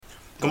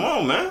Come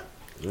on, man.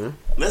 Yeah.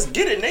 Let's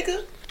get it,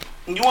 nigga.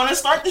 You want to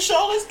start the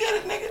show? Let's get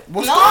it, nigga.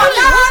 No.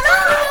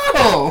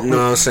 You know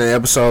what I'm saying?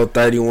 Episode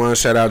 31.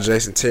 Shout out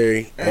Jason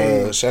Terry.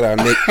 Shout out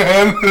Nick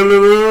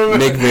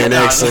Van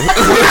Exel.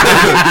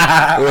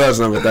 Who else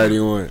number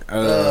 31?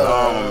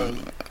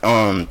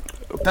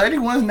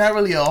 31's not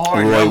really a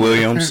hard Roy number.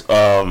 Williams.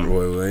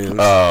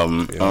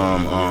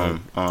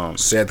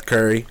 Seth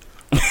Curry.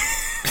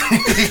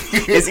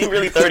 Is he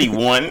really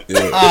 31?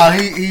 Yeah.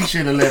 He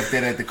should have left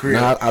that at the crib.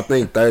 Nah, I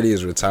think 30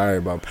 is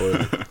retired by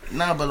Portland.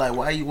 Nah, but like,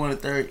 why you want a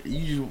 30?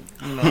 You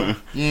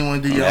ain't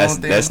want to do your own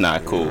thing. That's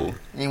not cool. You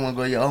ain't want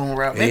to go your own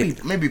route.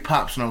 Maybe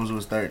Pop's numbers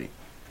was 30.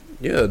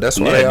 Yeah, that's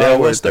why Yeah, they that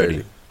always was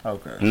 30.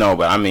 Okay. No,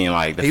 but I mean,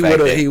 like, the He fact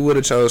that... he would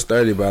have chose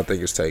 30, but I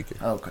think it's taken.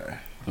 Okay.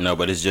 No,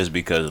 but it's just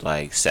because,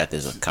 like, Seth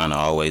is kind of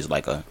always,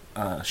 like, a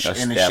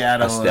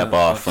step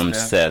off from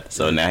Seth.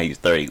 So now he's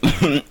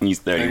 30. He's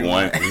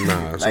 31.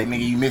 Nah, Like, nigga,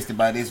 you missed it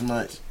by this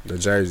much. the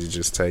jersey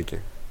just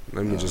taken.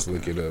 Let me just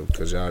look it up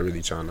because y'all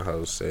really trying to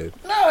host Seth.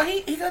 No,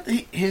 he got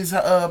his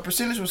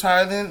percentage was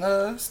higher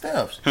than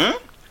Steph's.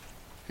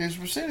 His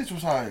percentage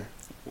was higher.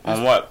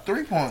 On what?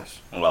 3 points.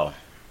 Well,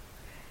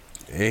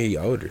 And he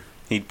older.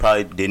 he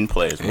probably didn't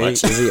play as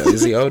much.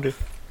 Is he older?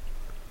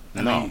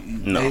 No.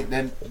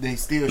 They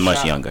still Much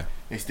shot. younger.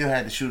 They still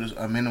had to shoot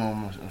a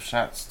minimum of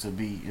shots to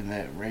be in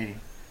that rating.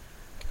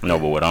 No,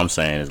 but what I'm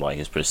saying is, like,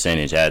 his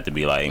percentage had to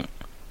be, like,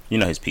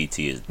 his PT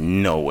is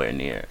nowhere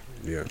near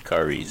Yeah.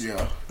 Curry's.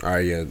 Yeah. All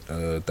right, yeah.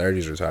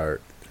 30's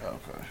retired.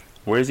 Okay.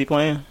 Where is he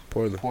playing?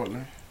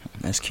 Portland.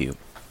 That's cute.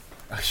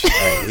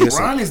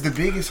 Ron is the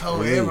biggest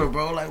hoe ever,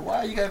 bro. Like,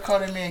 why you gotta call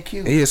that man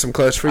cute? He had some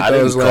clutch free I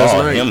throws didn't last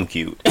call night. him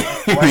cute.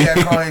 Why you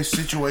gotta call his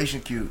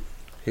situation cute?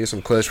 He had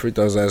some clutch free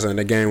throws last night.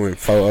 The game went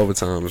 4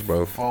 overtimes,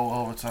 bro. 4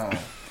 overtime.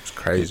 It's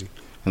crazy.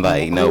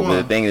 Like, no,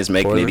 but the thing that's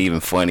making Portland. it even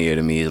funnier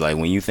to me is, like,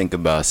 when you think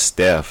about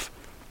Steph,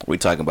 we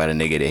talking about a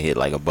nigga that hit,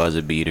 like, a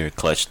buzzer beater,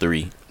 clutch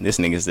 3. This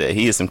nigga said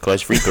he hit some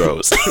clutch free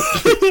throws.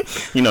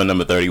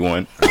 Number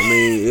 31. I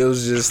mean, it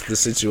was just the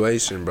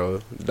situation,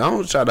 bro.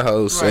 Don't try to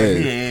hold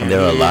Seth. Yeah,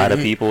 There are a lot of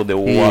people that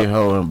will He walk. ain't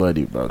holding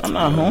buddy, bro. I'm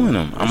not holding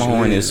him. I'm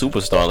holding his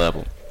superstar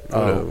level.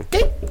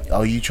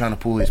 Oh, you trying to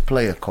pull his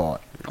player card?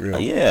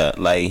 Yeah,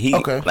 like he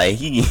That's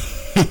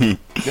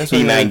he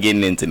what not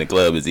getting into the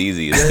club as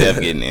easy as Steph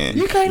getting in.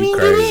 You can't even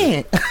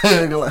crazy.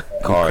 get in.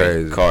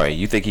 Corey,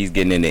 you think he's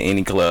getting into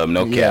any club?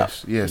 No cap.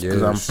 Yes,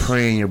 because I'm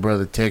praying your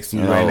brother texting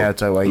you No, right now.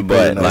 Tell you why you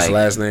but, putting like, His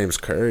last name's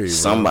Curry. Bro.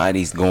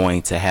 Somebody's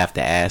going to have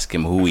to ask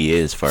him who he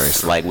is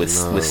first. Like with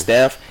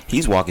Steph,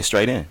 he's walking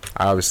straight in.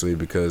 Obviously,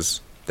 because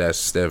that's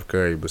Steph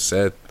Curry, but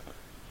Seth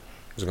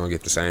is gonna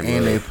get the same.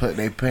 And they love. put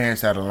their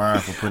parents out of line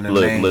for putting their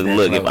Look.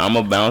 names If I'm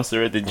a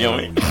bouncer at the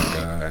joint, Oh my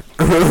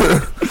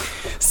God.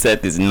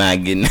 Seth is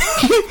not getting.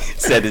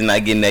 Seth is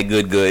not getting that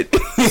good.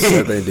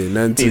 Seth ain't did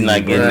nothing to He's you,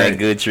 not getting bro. that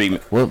good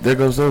treatment. Well, there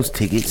goes those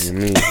tickets. You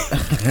mean?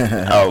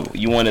 Oh,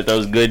 you wanted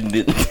those good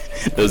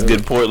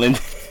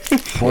Portland?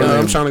 Yeah,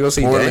 I'm trying to go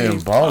see Portland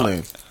games.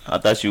 balling. I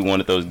thought you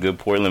wanted those good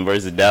Portland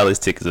versus Dallas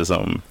tickets or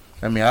something.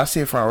 I mean, I see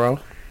it front row,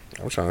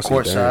 I'm trying to see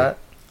court games. side.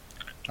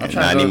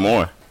 Not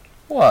anymore.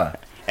 Why?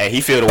 Hey,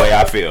 he feel the way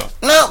I feel.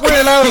 No,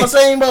 we're not on the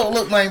same boat.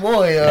 Look, my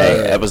boy.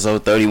 Hey,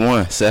 episode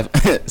 31, Seth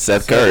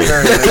Curry.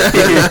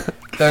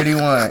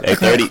 31. Hey,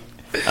 30.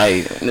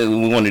 Hey,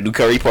 we want to do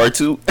Curry part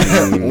 2.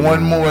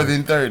 One more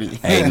than 30.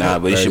 Hey, nah,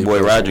 but it's your boy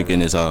Roderick in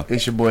this hall.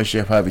 It's your boy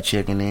Chef Hobby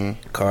checking in.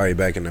 Curry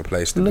back in the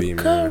place to be,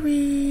 Look, man.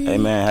 Curry. Hey,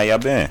 man, how y'all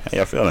been? How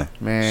y'all feeling?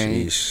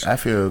 Man, Sheesh. I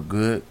feel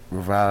good,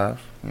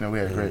 revived. We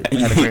had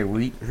a great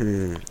week.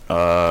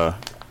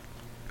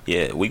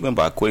 Yeah, week went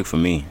by quick for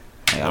me.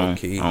 Like,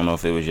 I don't know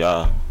if it was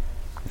y'all,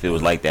 if it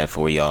was like that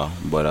for y'all,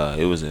 but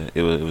it was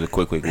a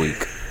quick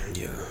week.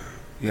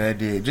 Yeah, I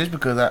did. Just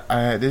because I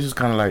had, this is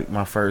kind of like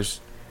my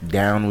first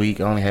down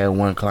week. I only had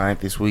one client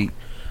this week,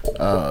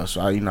 so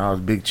I was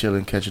big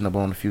chilling, catching up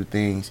on a few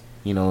things.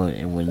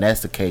 And when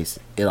that's the case,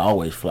 it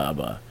always fly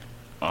by.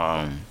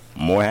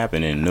 More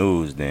happened in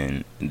news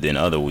than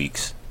other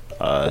weeks.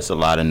 It's a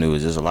lot of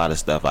news. There's a lot of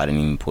stuff I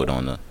didn't even put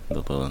on the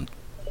little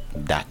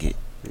docket.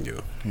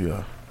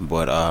 Yeah.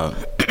 But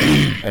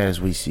As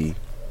we see,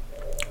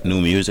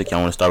 new music. Y'all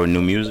want to start with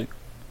new music?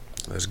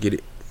 Let's get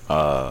it.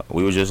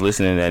 We were just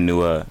listening to that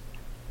new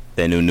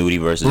Nudie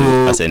versus.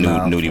 I said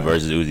Nudie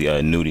versus Uzi.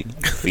 Nudie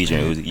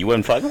featuring Uzi. You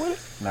wasn't fucking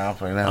with it? Nah, I'm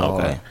playing that.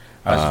 Okay.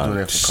 I just do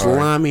that for Cardi.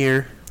 Slime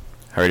here.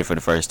 Heard it for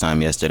the first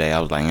time yesterday. I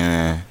was like,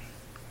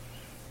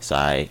 it's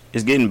alright.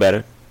 It's getting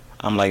better.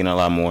 I'm liking it a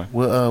lot more.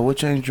 What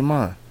changed your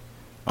mind?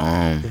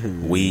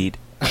 Weed.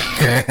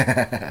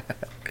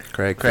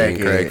 Crack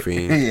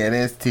fiend. Yeah,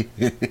 that's T.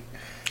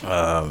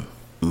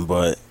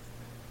 But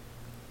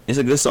it's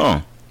a good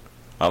song.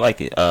 I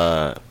like it.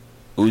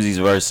 Uzi's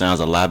verse sounds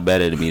a lot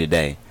better to me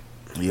today.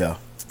 Yeah.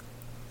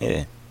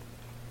 Yeah.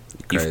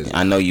 Crazy.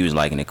 I know you was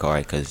liking it,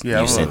 Corey, because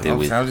you sent it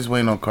with. I'm just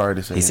waiting on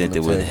Cardi to say. He sent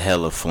it with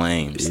hella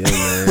flames. Yeah,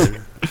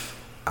 man.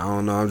 I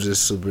don't know. I'm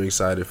just super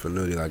excited for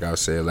Nudie, like I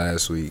said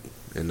last week.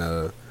 And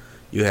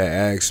you had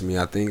asked me,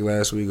 I think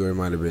last week, or it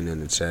might have been in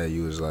the chat.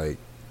 You was like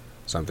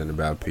something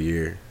about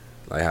Pierre.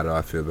 Like, how do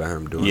I feel about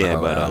him doing? Yeah, the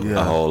whole but album?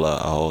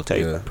 a whole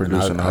tape. Yeah,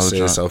 Producing the I whole said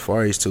joint. so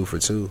far he's 2 for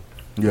 2.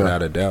 Yeah.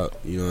 Without a doubt.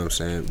 You know what I'm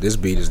saying? This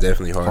beat is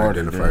definitely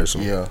harder than the first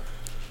one. Yeah.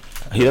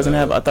 He doesn't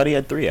have. I thought he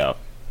had 3 out.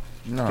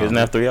 No. He doesn't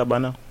have 3 out by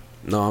now.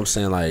 No, I'm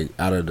saying like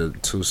out of the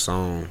 2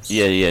 songs.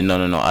 Yeah,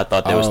 no. I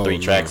thought there was 3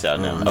 no, tracks out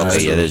now. no, Okay,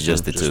 just yeah, two, there's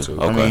just the just 2.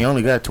 two. Okay. I mean, he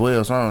only got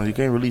 12 songs. You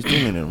can't release too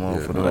many of them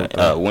for the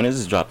whole thing. When is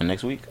this dropping?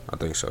 Next week? I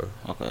think so.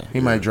 Okay. He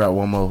might drop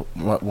one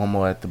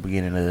more at the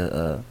beginning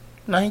of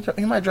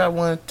he might drop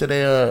one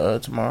today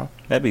tomorrow.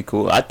 That'd be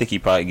cool. I think he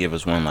probably give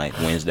us one like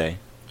Wednesday.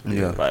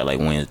 Yeah. Probably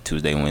like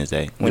Tuesday,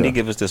 Wednesday. When did he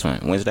give us this one?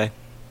 Wednesday?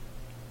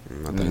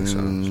 I think so.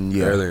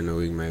 Yeah. Earlier in the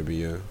week, maybe.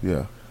 Yeah.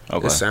 Yeah.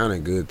 Okay. It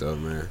sounded good though,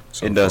 man.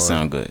 So It does far.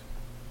 sound good.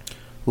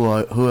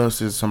 Who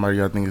else is somebody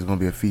y'all think is gonna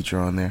be a feature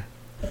on there?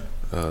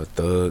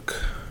 Thug.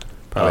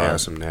 Probably have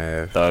some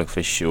Nav. Thug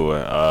for sure.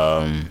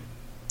 Let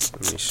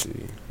me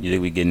see. You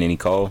think we getting any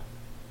Cole?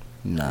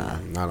 Nah.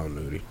 Not on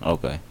Nudie.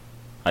 Okay.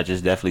 I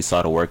just definitely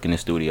saw the work in the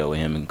studio with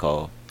him and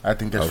Cole. I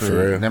think that's Oh,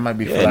 for real? That might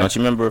be Yeah, don't you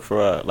remember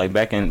for like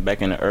back in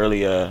the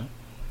early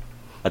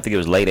I think it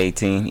was late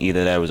 18,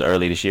 either that was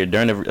early this year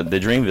during the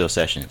Dreamville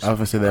sessions. I was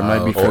gonna say that might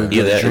be or for the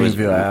either it was-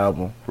 Dreamville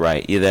album.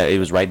 Right, either it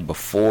was right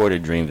before the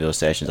Dreamville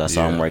sessions. I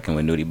saw Yeah. him working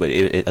with Nudie, but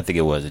I think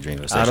it was the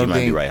Dreamville I sessions. You don't might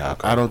think be right,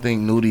 Hawk. I don't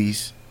think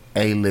Nudie's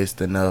A-list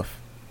enough,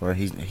 or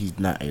he's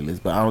not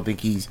A-list, but I don't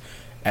think he's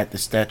at the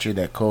stature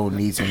that Cole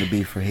needs him to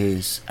be for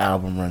his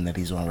album run that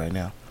he's on right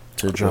now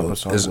to drop a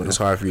song it's, with it's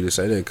him. hard for you to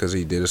say that because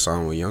he did a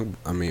song with I was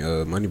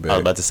Moneybagg.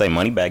 about to say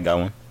Moneybagg got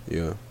one.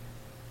 Yeah.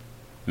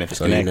 Memphis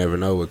So you Connect. never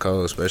know with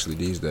Cole, especially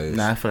these days.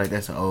 Nah, I feel like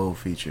that's an old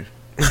feature.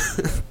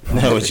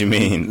 Know what you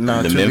mean?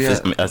 No, the to be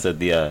Memphis. honest- I said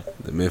the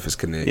The Memphis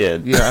Connect. yeah.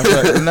 Yeah,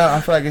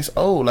 I feel like it's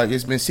old. Like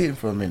it's been sitting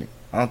for a minute.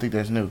 I don't think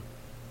that's new.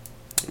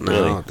 No,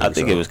 Really, don't I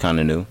think so. it was kind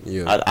of new.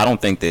 Yeah. I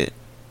don't think that.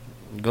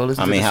 Go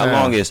listen. I to mean, the how sound.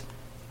 long is?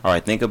 All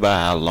right, think about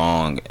how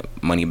long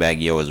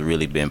Moneybagg Yo has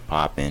really been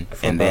popping,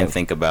 and then about-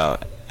 think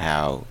about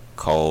how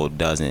Cole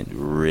doesn't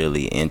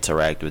really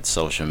interact with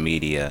social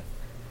media.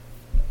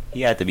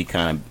 He had to be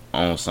kind of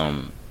on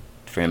some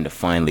for him to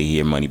finally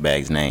hear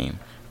Moneybagg's name.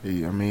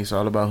 Yeah, I mean, it's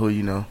all about who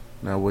you know,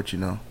 not what you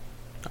know.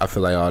 I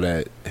feel like all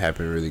that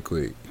happened really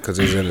quick because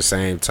it was in the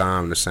same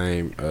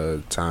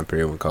time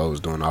period when Cole was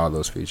doing all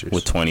those features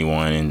With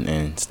 21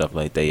 and stuff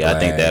like that. Yeah, I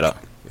think Black, that.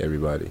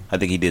 everybody. I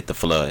think he did the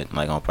flood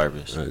like on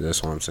purpose.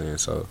 That's what I'm saying.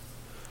 So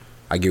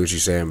I get what you're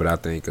saying, but I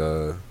think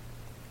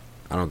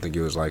I don't think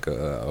it was like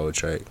a old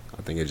track.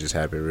 I think it just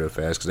happened real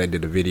fast because they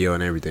did the video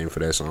and everything for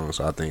that song.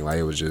 So I think like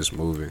it was just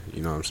moving.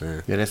 You know what I'm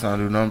saying? Yeah, that song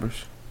do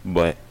numbers.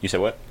 But you said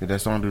what? Did that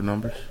song do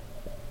numbers?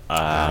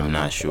 I'm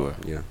not sure.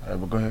 Yeah,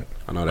 But go ahead.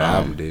 I know the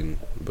album didn't,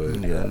 but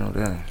Yeah, I know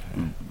that.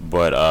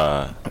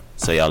 But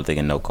so y'all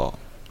thinking no call?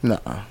 Nah,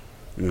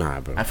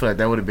 nah, bro. I feel like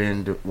that would have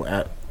been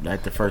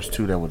like the first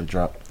two that would have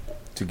dropped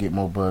to get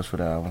more buzz for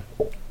the album.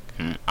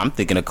 I'm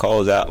thinking of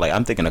Cole's out. Like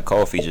I'm thinking of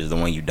Cole features the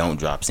one you don't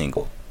drop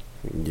single,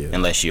 Yeah.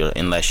 unless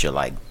you're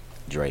like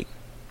Drake.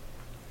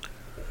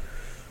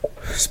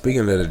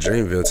 Speaking of the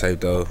Dreamville tape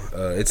though,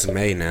 it's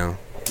May now.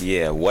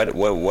 Yeah.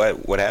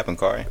 What happened,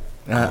 Kari?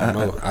 I don't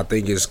know. I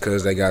think it's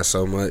because they got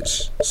so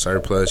much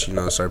surplus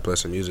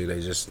in music.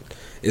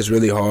 It's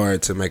really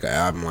hard to make an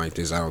album like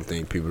this. I don't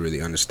think people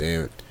really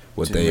understand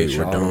what To they make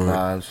sure were all the doing.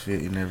 vibes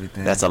fit and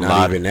everything. That's a Not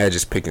lot, even that,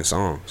 just picking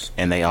songs.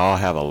 and they all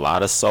have a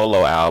lot of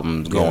solo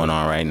albums going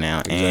on right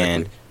now,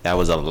 and Exactly. that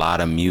was a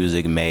lot of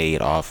music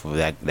made off of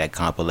that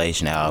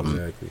compilation album.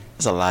 Exactly.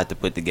 It's a lot to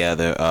put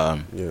together.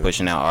 Yeah.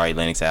 Pushing out Ari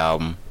Lennox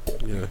album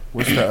Yeah.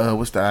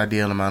 what's the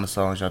ideal amount of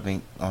songs y'all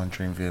think on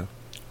Dreamville?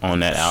 on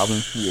that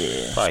album.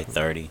 Yeah. Probably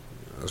 30.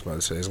 I was about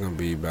to say it's gonna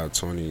be about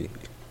 20,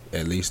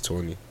 at least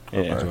 20.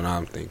 Yeah. That's what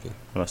I'm thinking.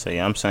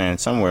 I'm saying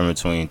somewhere in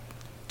between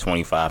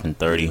 25 and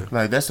 30. Yeah.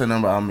 Like that's the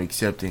number I'm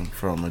accepting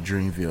from a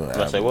Dreamville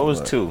album. I say, what was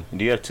but- 2?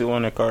 Do you have 2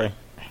 on there, Kari?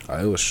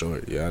 It was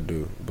short, yeah, I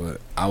do.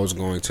 But I was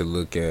going to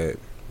look at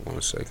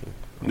 1 second.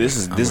 I'm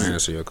gonna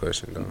answer your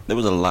question though. There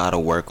was a lot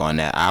of work on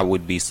that. I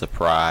would be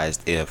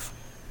surprised if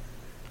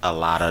a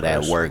lot of that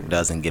First work one.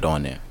 doesn't get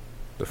on there.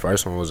 The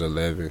first one was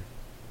 11,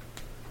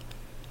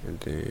 and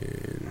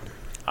then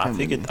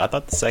I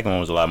thought the second one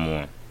was a lot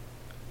more.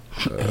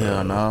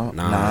 Hell no,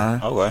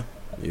 9. Okay,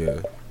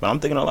 Yeah. but I'm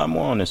thinking a lot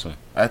more on this one.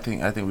 I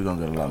think we're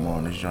gonna get a lot more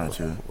on this joint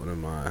too. What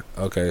am I?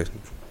 Okay.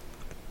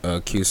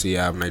 QC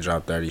album, they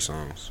dropped 30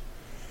 songs.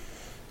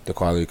 The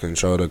quality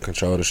control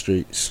the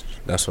streets.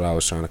 That's what I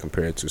was trying to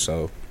compare it to.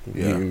 So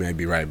Yeah. you may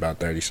be right about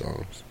 30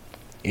 songs.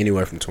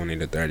 Anywhere from 20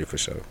 to 30 for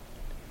sure.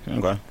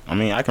 Okay, I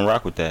mean I can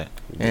rock with that.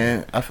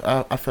 And I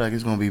feel like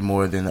it's gonna be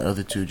more than the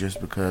other two just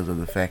because of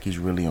the fact he's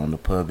really on the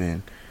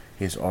pubbing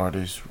his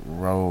artist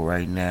role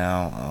right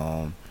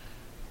now.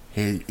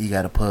 He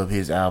got a pub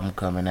his album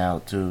coming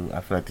out too.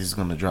 I feel like this is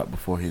gonna drop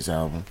before his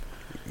album.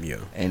 Yeah.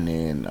 And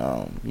then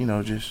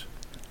just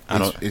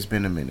it's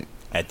been a minute.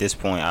 At this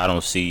point, I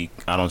don't see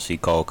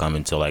Cole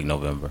coming till like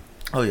November.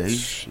 Oh yeah,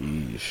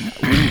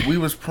 we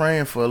was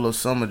praying for a little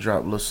summer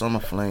drop, little summer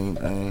flame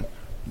thing,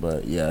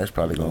 but yeah, it's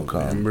probably gonna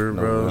come. November,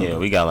 bro. Yeah,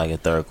 we got like a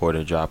third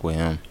quarter drop with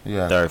him.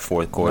 Yeah, Third,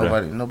 fourth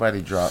quarter.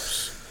 Nobody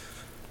drops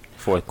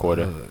Fourth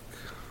quarter.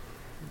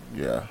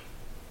 Yeah.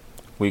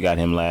 We got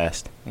him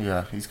last.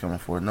 Yeah, he's coming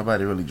forward.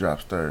 Nobody really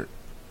drops third.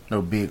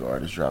 No big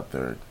artist drop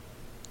third.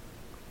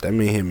 That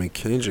mean him and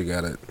Kendrick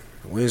gotta.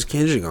 When's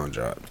Kendrick gonna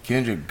drop?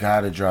 Kendrick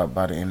gotta drop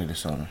by the end of the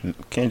summer.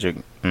 Kendrick.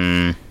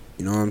 You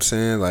know what I'm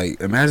saying? Like,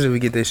 imagine if we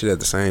get that shit at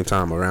the same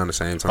time, around the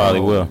same time.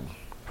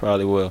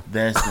 Probably will.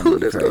 That's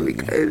gonna be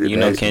crazy. You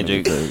know,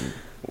 Kendrick.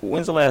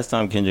 When's the last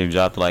time Kendrick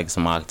dropped like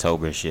some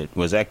October shit?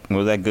 Was that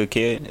Good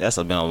Kid? That's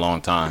been a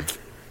long time.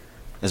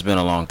 It's been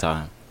a long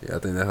time. Yeah, I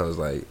think that was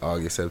like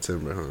August,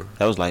 September, huh?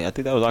 That was like, I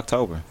think that was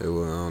October. It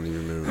was. I don't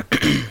even remember.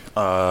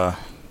 I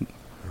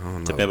don't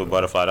know. To Pimp a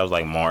Butterfly, that was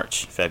like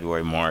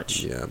February,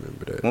 March. Yeah, I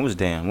remember that. When was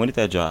Damn? When did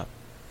that drop?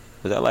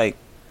 Was that like?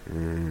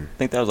 I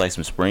think that was like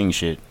some spring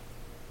shit.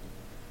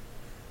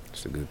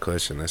 It's a good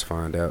question. Let's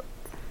find out.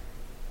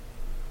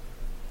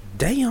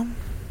 Damn.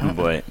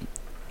 But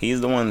he's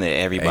the one that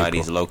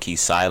everybody's low key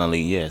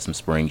silently, some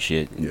spring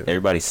shit. Yeah.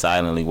 Everybody's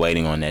silently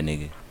waiting on that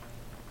nigga.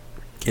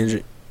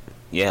 Kendrick.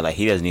 Yeah, like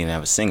he doesn't even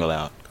have a single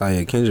out. Oh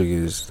yeah, Kendrick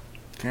is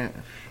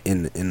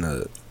in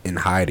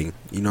hiding.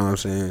 You know what I'm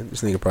saying?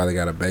 This nigga probably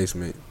got a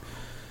basement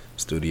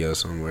studio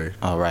somewhere.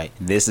 All right,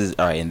 and this is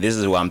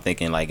what I'm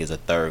thinking. Like, is a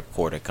third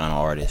quarter kind of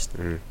artist.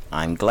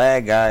 I'm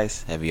glad,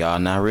 guys. Have y'all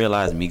not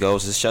realized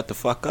Migos is shut the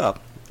fuck up?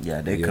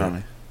 Yeah, they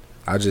coming.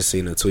 I just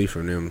seen a tweet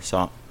from them.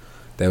 So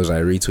that was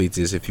like, retweet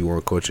this if you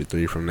want Culture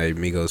 3 from their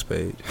Migos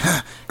page.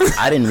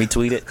 I didn't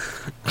retweet it.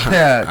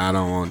 I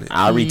don't want it.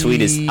 I'll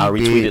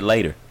retweet it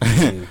later.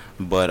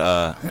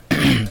 But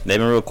they've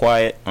been real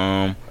quiet.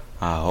 I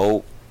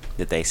hope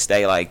that they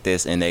stay like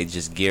this and they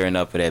just gearing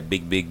up for that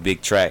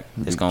big track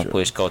that's gonna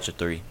push Culture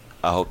 3.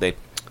 I hope they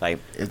like.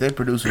 If they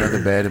produce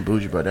another Bad and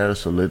Bougie, bro, that'll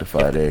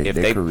solidify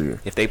their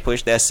career. If they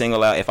push that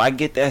single out, if I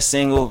get that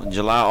single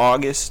July,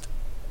 August,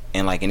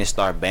 and it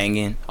start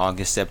banging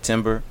August,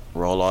 September,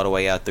 roll all the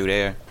way out through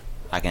there,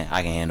 I can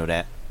handle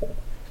that.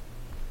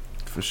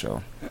 For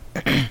sure.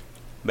 Bad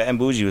and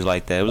Bougie was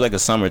like that. It was like a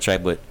summer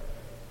track, but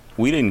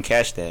we didn't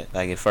catch that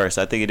like at first.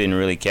 I think it didn't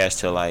really catch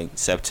till like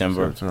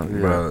September. Yeah.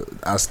 Bro,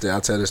 I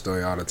tell this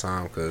story all the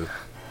time because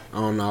I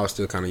don't know. I was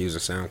still kind of using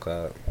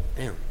SoundCloud.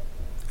 Damn.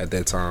 At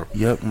that time.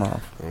 Yep,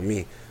 mom. On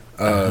me.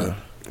 But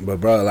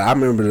bro, like, I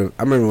remember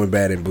when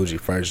Bad and Bougie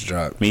first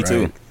dropped. Me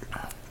too.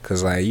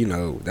 Cause like, you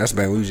know, that's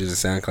back when we was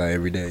using SoundCloud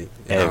every day.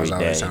 And I was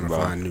always trying to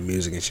find new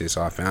music and shit,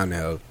 so I found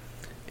that.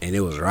 And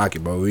it was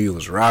rocking, bro. We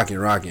was rocking.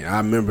 I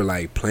remember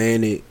like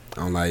playing it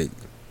on like,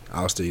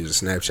 I was still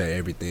using Snapchat,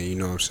 everything. You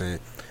know what I'm saying?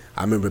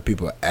 I remember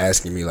people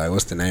asking me like,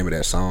 "What's the name of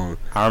that song?"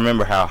 I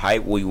remember how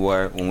hyped we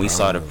were when we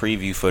saw the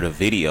preview for the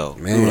video.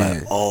 Man, we were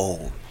like,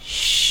 "Oh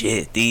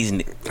shit, these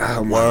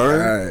oh my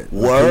God.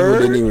 People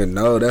didn't even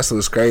know. That's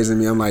what's crazy to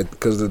me. I'm like,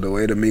 because of the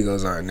way the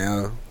Migos are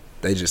now,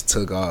 they just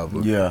took off.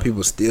 But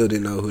people still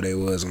didn't know who they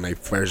was when they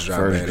first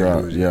dropped.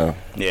 Yeah,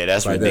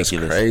 that's like,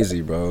 ridiculous. That's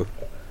crazy, bro.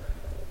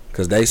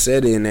 Because they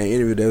said it in that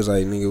interview. They was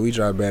like, "Nigga, we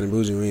dropped Bad and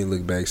Bougie. We ain't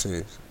looked back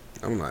since."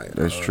 I'm like,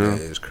 that's true.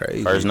 That is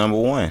crazy. First number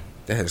one.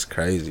 That's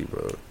crazy,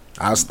 bro.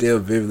 I still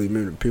vividly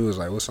remember people was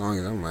like, "What song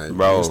is?" I'm like,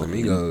 bro, it's the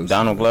Migos.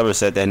 Donald Glover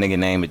said that nigga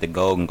name at the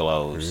Golden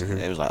Globes.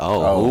 It was like, who?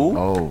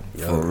 Oh,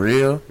 for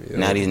real?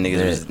 Now these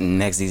niggas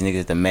these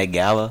niggas the Met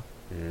Gala.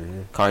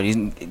 Cardi,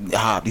 these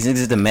niggas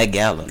is the Met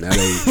Gala. Now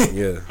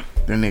they,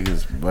 them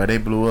niggas, boy, they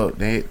blew up.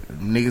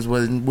 Niggas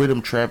wasn't with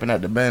them trapping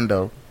at the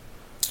bando.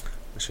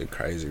 That shit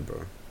crazy,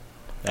 bro.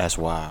 That's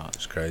wild.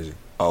 It's crazy.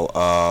 Oh,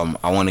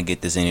 I want to get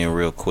this in here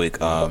real quick.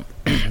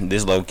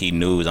 This low-key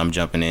news, I'm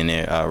jumping in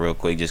there real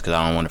quick just because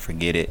I don't want to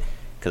forget it.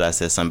 Because I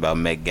said something about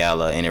Met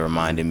Gala, and it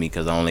reminded me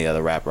because the only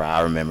other rapper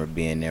I remember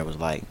being there was,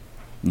 like,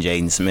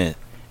 Jaden Smith.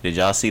 Did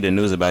y'all see the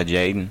news about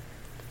Jaden?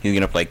 He's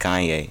going to play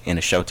Kanye in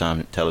a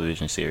Showtime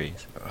television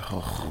series.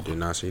 Oh, I did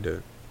not see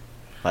that.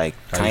 Like,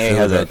 How Kanye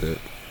has that?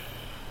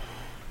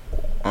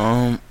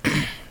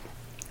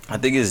 I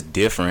think it's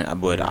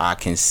different, but I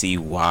can see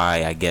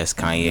why. I guess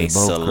Kanye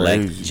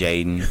select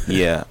Jaden.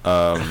 Yeah,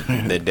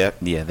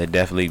 they're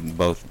definitely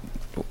both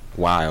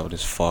wild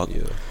as fuck.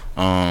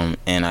 Yeah.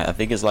 And I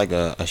think it's like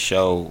a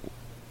show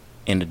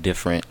in a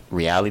different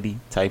reality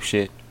type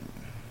shit.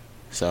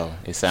 So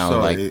it sounds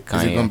like Kanye.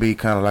 Is it gonna be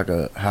kind of like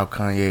a how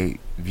Kanye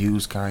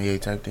views Kanye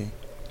type thing?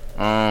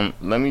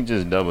 Let me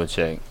just double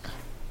check.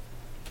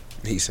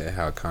 He said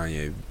how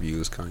Kanye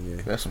views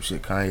Kanye. That's some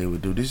shit Kanye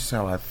would do. This is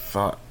how I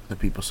thought the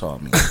people saw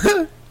me.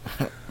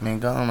 Man,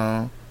 go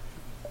on.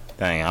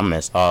 Dang, I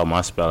messed all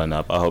my spelling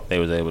up. I hope they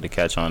was able to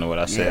catch on to what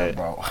I said.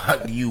 Yeah, bro.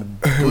 You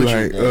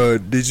butchered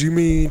like, did you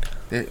mean?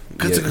 Yes,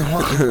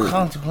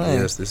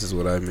 this is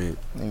what I meant.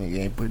 You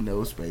ain't putting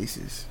no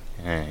spaces.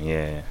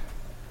 Yeah.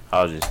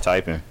 I was just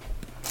typing.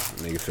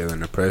 Nigga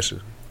feeling the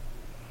pressure.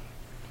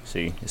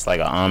 See, it's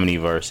like an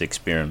omniverse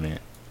experiment.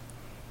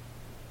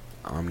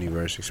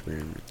 Omniverse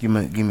experiment. Give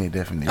me a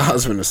definition. I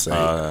was gonna say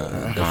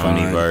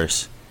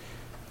omniverse.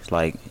 It's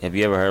like, have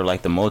you ever heard of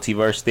like the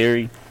multiverse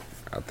theory?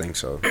 I think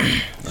so.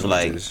 It's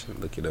like, just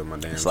look it up my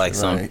damn. It's like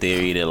some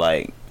theory that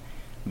like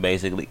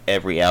basically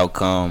every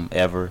outcome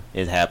ever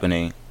is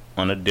happening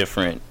on a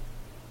different,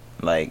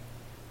 like,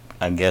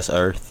 I guess,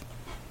 Earth.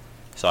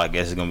 So I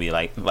guess it's gonna be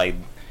like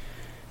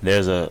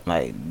there's a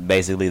like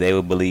basically they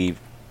would believe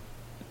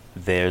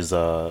there's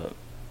an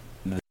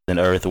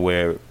Earth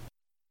where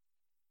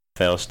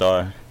fell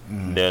star.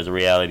 There's a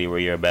reality where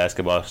you're a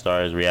basketball star.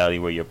 There's a reality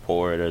where you're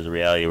poor. There's a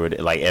reality where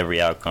like every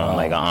outcome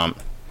like a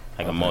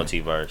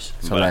multiverse.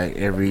 So but, like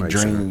every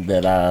dream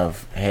that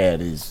I've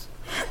had is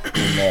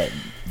in that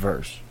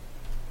verse.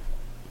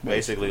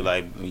 basically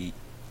like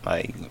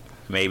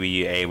maybe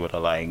you're able to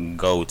like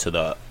go to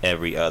the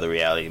every other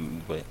reality,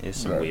 but it's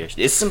some weird.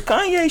 It's some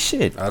Kanye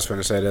shit. I was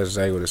gonna say that's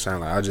exactly what it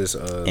sounds like. I just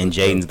And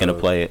Jaden's gonna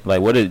play it.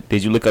 Like,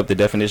 did you look up the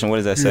definition? What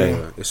does that say?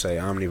 It say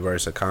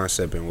omniverse, a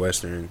concept in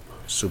Western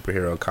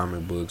superhero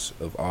comic books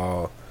of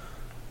all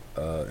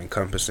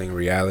encompassing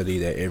reality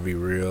that every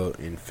real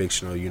and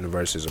fictional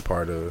universe is a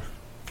part of.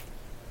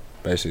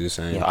 Basically the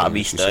same. Yeah, I'll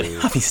be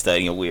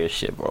studying weird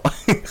shit, bro.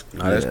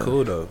 Nah, that's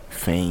cool though.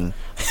 Fame.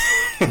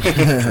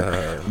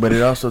 But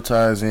it also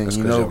ties in, That's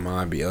you 'cause know, your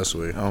mind be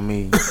elsewhere. on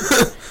me.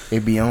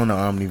 It be on the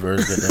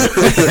omniverse.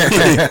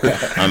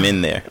 I'm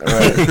in there.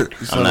 Right.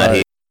 So I'm not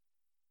like,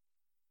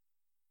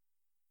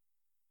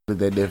 here.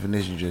 that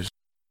definition just.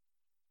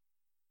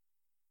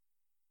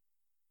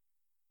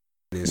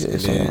 And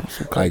then,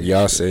 like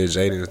y'all said,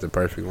 Jaden is the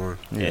perfect one.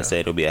 Yeah. It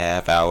said it'll be a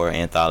half-hour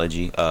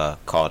anthology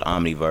called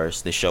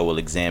Omniverse. The show will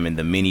examine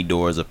the many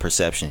doors of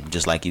perception,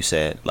 just like you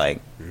said.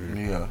 Like,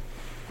 Yeah.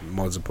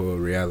 Multiple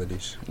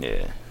realities.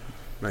 yeah.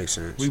 Makes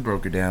sense. We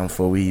broke it down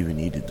before we even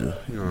needed to.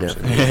 You know what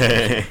I'm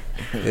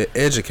Definitely.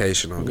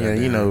 Educational. Yeah,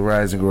 you know,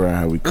 rise and grow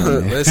how we come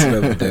in. Lesson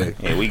of the day.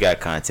 Yeah, we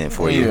got content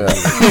for you.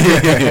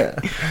 Yeah.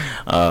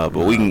 But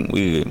we can back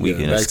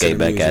to escape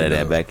the back out of music,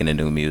 that, though. back into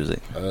new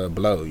music.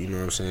 Blow, you know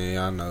what I'm saying?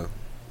 Y'all know.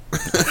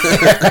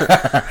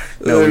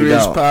 No, we Rich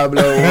don't.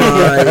 Pablo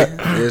wine.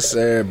 Yes,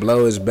 sir.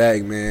 Blow is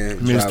back, man.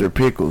 Mr.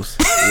 Pickles.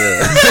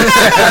 Yeah.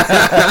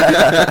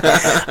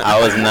 I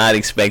was not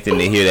expecting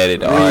to hear that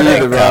at all.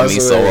 neither, That bro. caught me I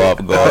so swear.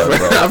 off guard,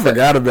 bro. I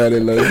forgot about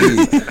it, low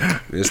key.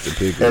 Mr.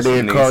 Pickles.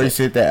 And then Corey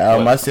sent that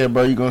album. I said,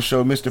 bro, you gonna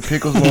show Mr.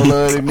 Pickles more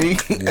love than me? And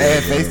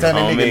FaceTime that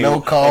nigga,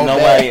 no call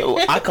nobody.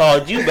 back. I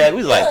called you back. We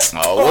was like,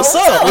 oh, what's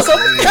up? What's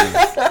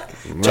up?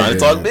 Trying to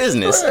talk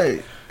business.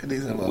 Right.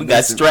 We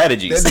got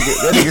strategies.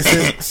 That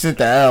nigga sent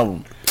the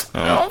album.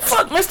 Oh,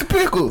 fuck Mr.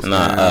 Pickles.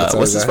 Nah,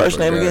 what's his first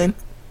name again?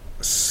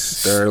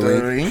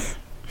 Sterling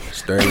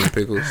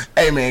Pickles.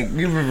 Hey, man,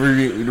 give a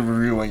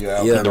review on your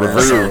album. Yeah,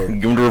 man. So,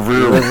 Give him the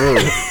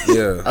review.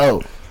 yeah.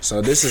 Oh. So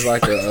this is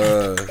like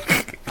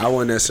I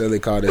wouldn't necessarily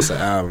call this an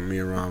album. Me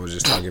and Ron was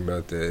just talking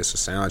about that. It's a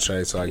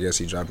soundtrack, so I guess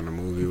he dropping a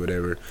movie,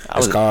 whatever.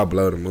 It's called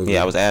Blow the Movie.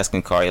 Yeah, I was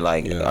asking Kari,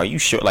 like, are you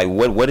sure? Like,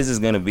 what is this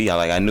gonna be?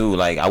 I knew,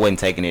 like, I wasn't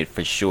taking it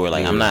for sure.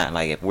 Like, I'm not,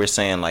 like, if we're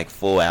saying, like,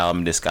 full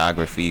album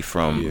discography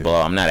from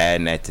Blow, I'm not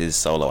adding that to his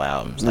solo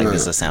albums. Like,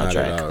 this is a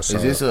soundtrack. So,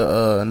 Is this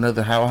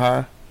another How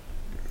High?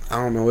 I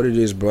don't know what it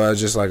is, bro.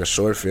 It's just like a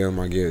short film,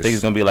 I guess. I think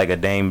it's gonna be like a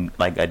Dame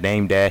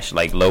Dash,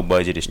 like low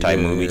budgetish type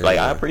movie. Like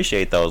I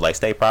appreciate those, like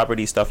State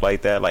Property stuff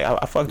like that. Like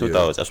I fucked with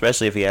those,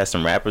 especially if he has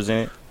some rappers in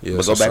it. Yeah,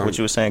 but so go back what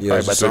you were saying, yeah,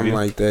 about the something review.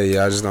 like that.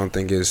 Yeah, I just don't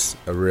think it's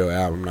a real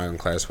album. I'm not gonna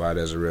classify it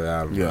as a real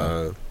album.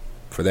 Yeah.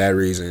 For that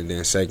reason, and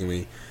then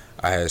secondly,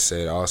 I had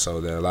said also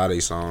that a lot of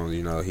these songs,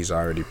 you know, he's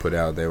already put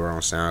out. They were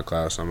on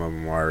SoundCloud. Some of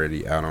them were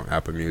already out on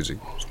Apple Music.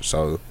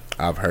 So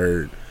had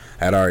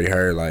already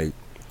heard like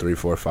 3,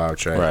 4, 5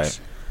 tracks. Right.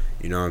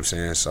 You know what I'm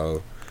saying?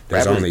 So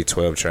there's only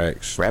 12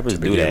 tracks. Rappers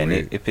do that, and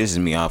it pisses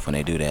me off when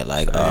they do that.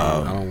 Like,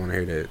 I don't want to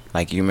hear that.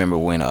 Like, you remember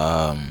when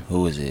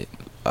who was it?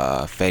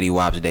 Fetty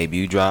Wap's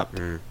debut dropped.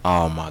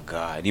 Oh my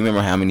God! Do you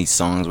remember how many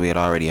songs we had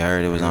already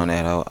heard? It was on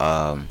that whole.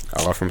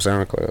 All from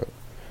SoundCloud.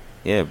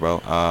 Yeah, bro.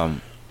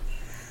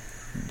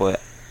 But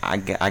I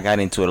got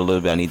into it a little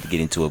bit. I need to get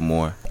into it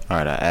more. All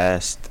right, I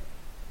asked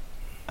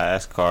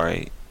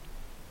Kari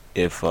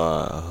if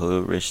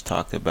Hood Rich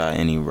talked about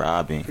any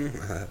robbing.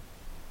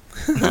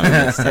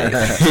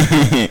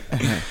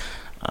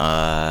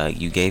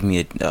 You gave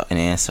me an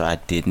answer I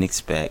didn't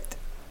expect.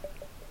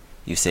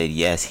 You said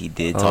yes, he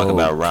did talk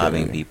about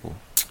robbing people.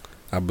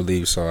 I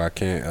believe so. I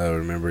can't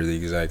remember the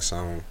exact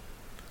song,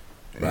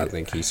 but I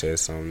think he said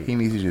something. He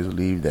needs to just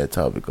leave that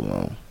topic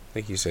alone. I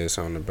think he said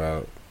something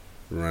about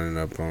running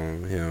up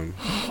on him.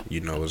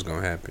 You know what's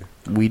gonna happen.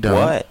 We don't.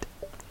 What?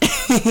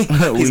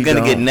 He's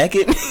gonna get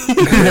naked.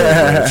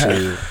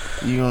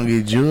 You gonna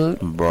get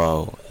jugged,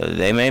 bro?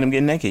 They made him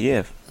get naked.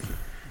 Yeah.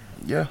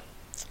 Yeah.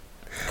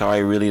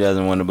 Kari really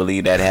doesn't want to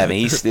believe that happened.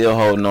 He's still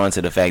holding on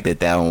to the fact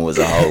that one was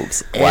a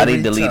hoax. Why did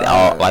he delete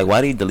all? Like,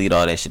 why did he delete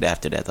all that shit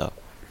after that though?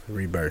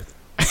 Rebirth.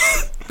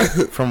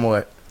 From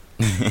what?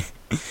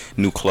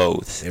 New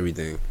clothes.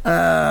 Everything.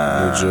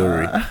 New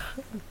jewelry.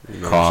 You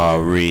know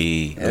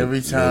Kari.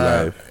 Every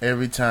time.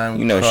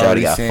 You know,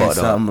 Shawty got fucked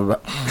up.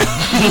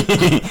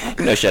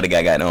 You know, Shawty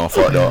got on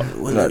fucked up.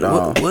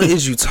 What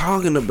is you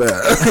talking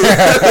about?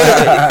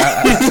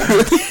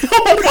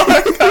 Oh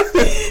my God.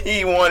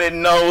 He wanted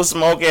no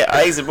smoking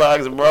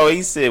icebox, bro.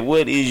 He said,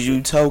 "What is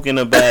you talking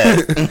about?"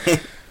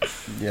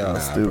 Yo,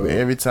 stupid. Bro.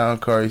 Every time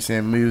Kari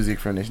sent music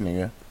from this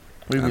nigga,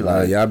 We be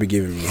like, y'all be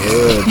giving me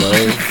hell, bro.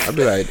 I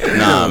be like, damn.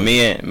 Nah,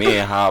 me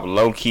and Hop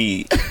low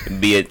key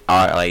be at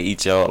our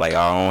each our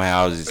own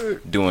houses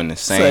doing the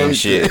same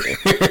shit.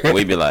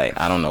 We be like,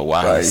 I don't know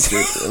why.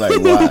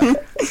 why?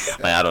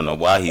 I don't know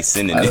why he's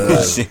sending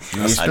this shit.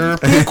 Mr.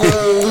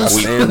 Pickles.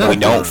 We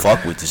don't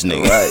fuck with this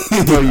nigga. Right.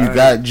 Bro, you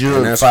got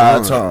jugged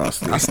 5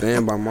 times. I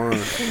stand by mine.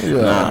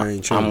 Nah,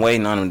 I'm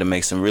waiting on him to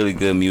make some really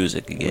good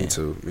music again.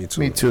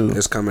 Me too.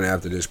 It's coming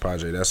after this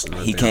project. That's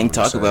he can't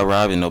talk about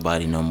robbing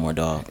nobody no more,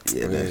 dog.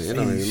 Yeah, man, it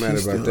don't even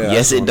matter about that.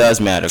 Yes, it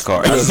does matter,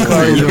 Carl.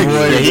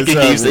 He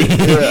can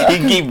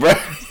keep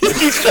brushing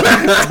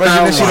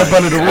that shit up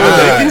under the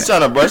rug. He's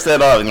trying to brush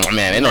that off.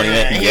 Man, it don't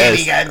even.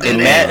 Yes,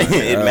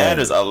 it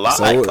matters a lot.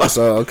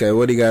 So okay,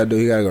 what he gotta do?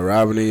 He gotta go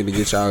robbing nigga to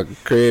get y'all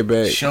crib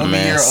back. Show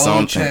me your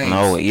old chains.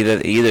 No,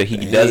 either he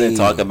doesn't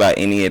talk about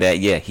any of that.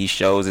 Yeah, he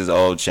shows his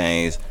old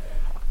chains.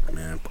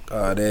 Man,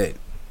 that.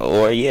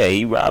 Or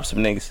he robbed some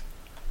niggas.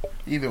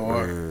 Either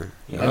or.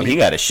 He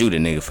got to shoot a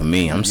nigga for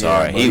me. I'm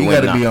sorry. He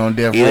got to be on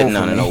death row.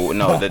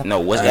 No.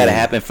 What's got to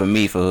happen for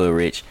me for Hood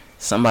Rich?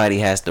 Somebody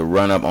has to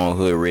run up on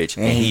Hood Rich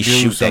and he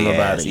shoot their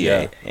ass.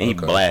 Yeah, and he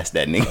blast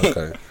that nigga.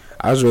 Okay.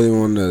 I just really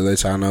wanted to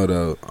let y'all know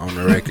though, on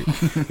the record,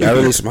 y'all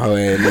really some hoe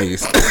ass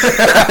niggas.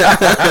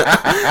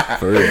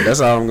 For real, that's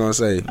all I'm gonna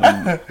say.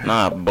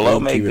 Nah, Blow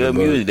make good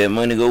music. That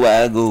money go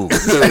where I go.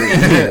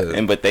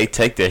 But they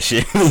take that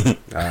shit.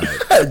 Alright.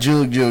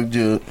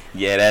 Jug.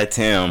 Yeah, that's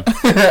him.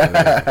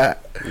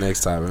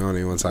 Next time, I don't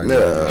even want to talk about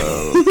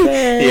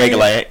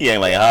that. He ain't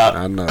like hot.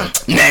 I know.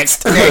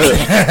 Next.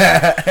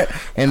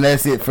 And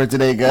that's it for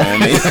today,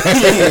 guys.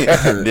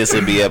 This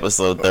will be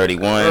episode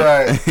 31.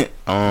 Right.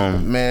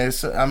 Man,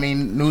 so, I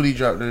mean, Nudie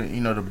dropped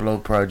the Blow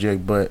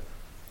project, but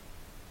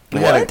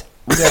what?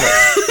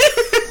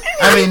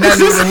 I mean, not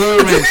even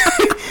Hood Rich.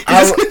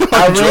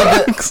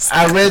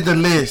 I read the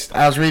list.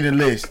 I was reading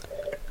the list.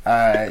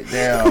 Alright,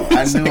 damn.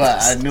 I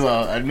knew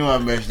I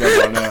messed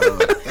up on that one.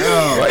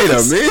 Wait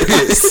a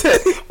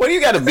minute. What do you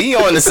got to be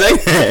on to say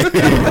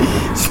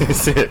that? She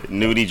said,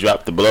 Nudie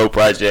dropped the Blow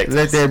project.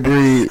 Let that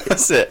breathe. I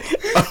said,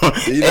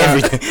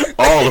 everything,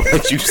 all of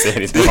what you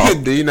said is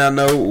wrong. Do you not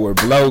know where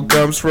Blow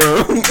comes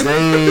from?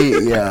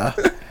 Yeah.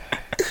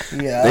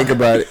 Think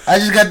about it. I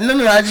just got to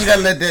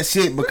let that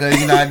shit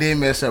because I did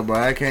mess up, bro.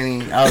 I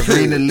can't even. I was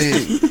reading the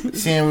list,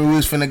 seeing where we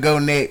was finna go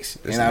next,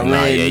 and I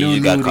read.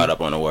 You got caught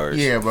up on the words.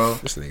 Yeah, bro.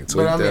 This nigga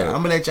but I'm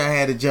gonna let y'all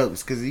have the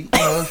jokes because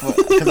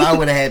I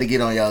would have had to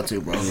get on y'all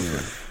too, bro. Yeah.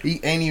 He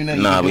ain't even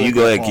nothing. Nah, but you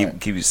go ahead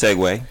keep your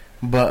segue.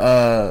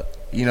 But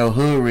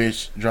Hood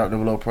Rich dropped the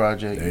Blow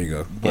project. There you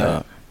go.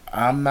 But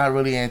I'm not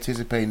really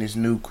anticipating this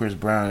new Chris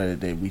Brown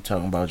that we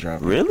talking about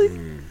dropping.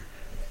 Really,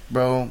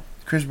 bro?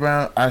 Chris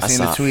Brown, I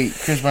seen the tweet.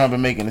 Chris Brown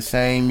been making the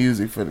same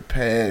music for the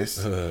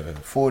past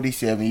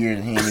 47 years,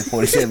 and he ain't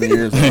 47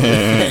 years old.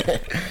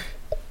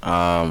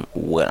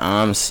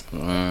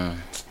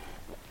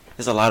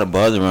 There's a lot of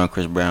buzz around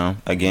Chris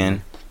Brown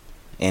again,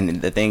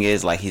 and the thing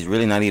is, he's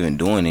really not even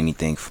doing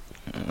anything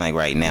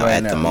right now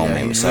at the moment.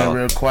 Yeah, he's so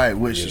real quiet,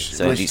 which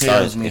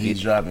tells me he's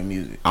dropping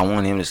music. I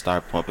want him to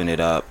start pumping it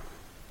up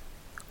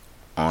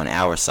on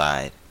our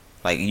side.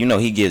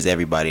 He gives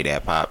everybody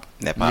that pop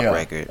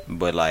record,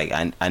 but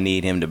I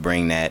need him to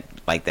bring that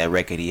that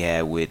record he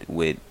had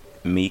with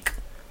Meek,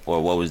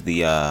 or what was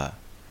the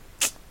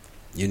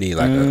you need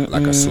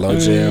a slow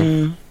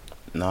jam.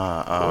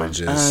 Nah,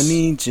 I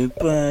need your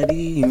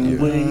body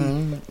away.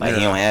 He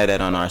don't have that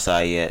on our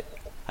side yet.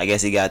 I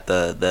guess he got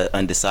the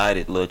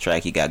undecided little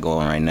track he got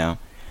going right now.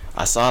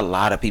 I saw a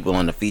lot of people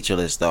on the feature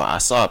list though. I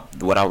saw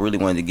what I really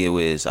wanted to get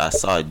was I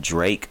saw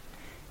Drake.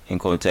 In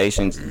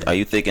quotations, are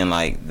you thinking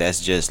that's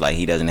just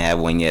he doesn't have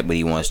one yet, but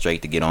he wants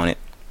Drake to get on it?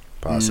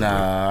 Possibly.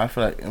 Nah, I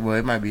feel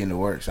it might be in the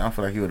works. I don't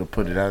feel like he would have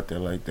put it out there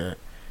like that.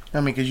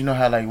 I mean, because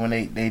how when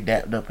they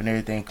dapped up and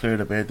everything, cleared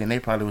up everything, they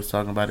probably was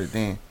talking about it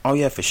then. Oh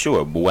yeah, for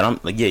sure. But what I'm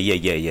yeah,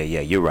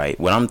 you're right.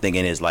 What I'm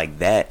thinking is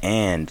that,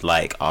 and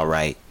all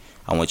right,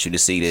 I want you to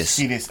see this.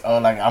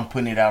 I'm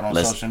putting it out on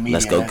social media.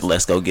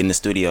 Let's go get in the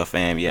studio,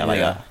 fam.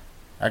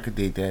 I could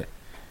dig that.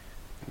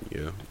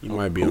 Yeah, you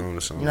might be on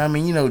to something. I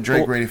mean,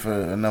 Drake ready for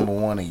a number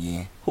one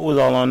again. Who was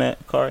all on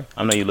that, Kari?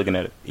 I know you're looking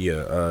at it.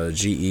 Yeah,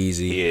 G-Eazy.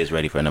 He is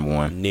ready for a number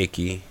one.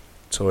 Nicki,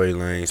 Tory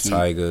Lanez,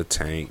 Tyga,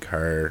 Tank,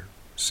 Her,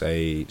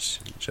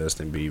 Sage,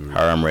 Justin Bieber.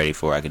 Her, I'm ready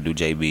for. I could do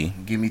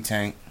JB. Give me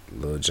Tank.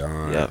 Lil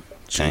Jon. Yep.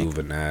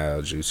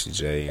 Juvenile, Juicy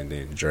J, and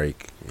then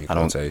Drake in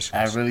quotations.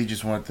 I really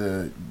just want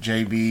the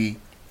JB,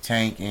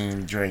 Tank,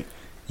 and Drake.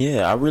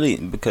 Yeah,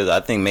 because I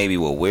think maybe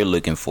what we're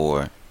looking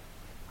for,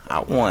 I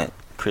want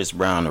Chris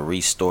Brown to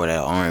restore that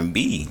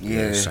R&B.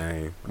 Yeah,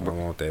 same. I don't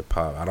want that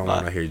pop. I don't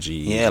want to hear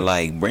G. Yeah,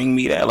 bring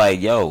me that.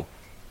 Yo,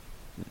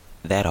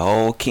 that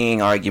whole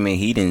King argument,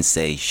 he didn't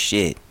say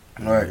shit.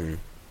 Right. Mm-hmm.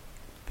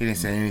 He didn't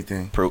say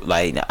anything. Proof,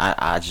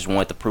 I just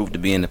want the proof to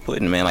be in the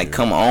pudding, man.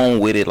 Come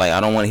on with it.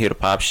 I don't want to hear the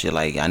pop shit.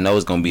 I know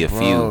it's gonna be a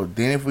few.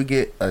 Then if we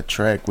get a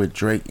track with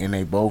Drake and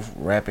they both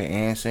rapping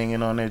and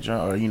singing on that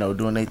joint, or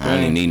doing their thing,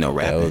 I don't need no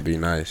rapping. That would be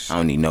nice. I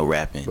don't need no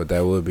rapping. But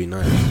that would be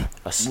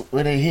nice.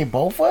 Would they hit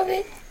both of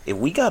it? If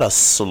we got a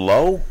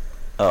slow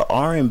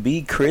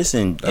R&B Chris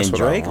and That's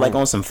what I Drake, want. like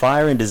on some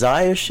Fire and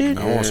Desire shit.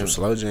 I want some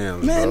slow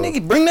jams, Man, bro.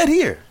 nigga, bring that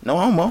here. No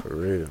homo. For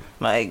real.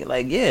 Like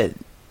yeah.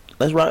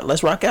 Let's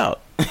rock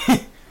out.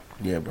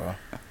 Yeah, bro.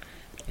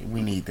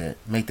 We need that.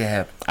 Make that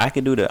happen. I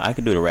could do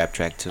the rap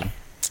track too.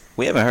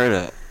 We haven't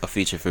heard a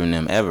feature from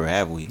them ever,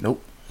 have we?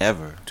 Nope.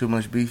 Ever. Too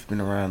much beef been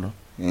around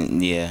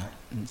them. Yeah.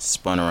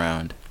 Spun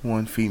around.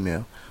 One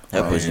female.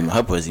 Her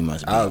pussy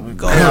must be I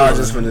gold. was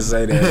just finna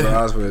say that, bro.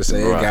 I was finna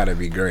say Bruh. it gotta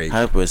be great.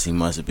 Her pussy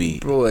must be.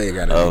 Boy, it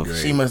gotta Oh, be great.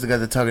 She must have got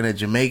to talking that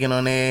Jamaican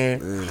on there.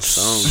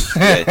 Song.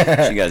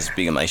 She got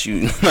speaking like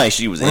she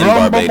was in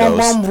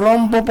Barbados.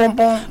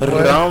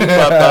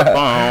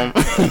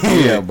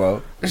 Yeah,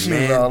 bro. She was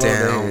Man all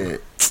down. over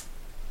that.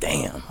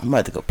 Damn, I'm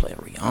about to go play a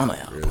Rihanna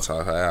album. Real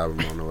talk, her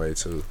album on the way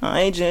too.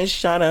 I just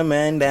shot a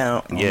man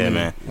down. Yeah,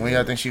 man. When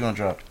y'all think she gonna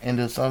drop? End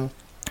of summer?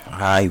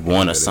 I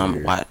want a Better summer.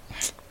 hear.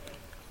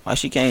 Why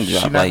she can't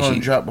drop She not like gonna she?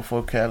 drop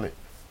before Khaled.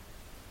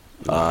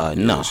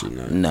 No, she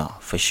not. no,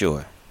 for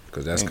sure.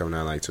 Cause that's coming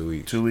out in like 2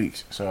 weeks. 2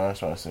 weeks. So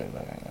that's what I said.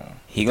 Like,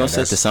 He gonna Yeah, set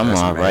the that's- summer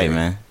that's off right, amazing.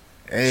 man.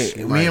 Hey, She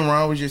me might. and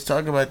Ron was just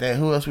talking about that.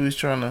 Who else we was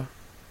trying to?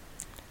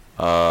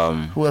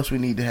 Who else we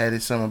need to have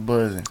this summer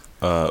buzzing?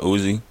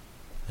 Uzi.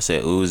 I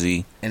said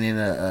Uzi. And then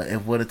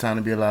if What a Time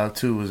to Be Alive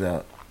 2 was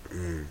out.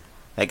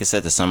 That could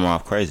set the summer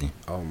off crazy.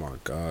 Oh my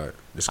god.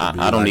 This I could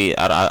be don't like, need.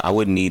 I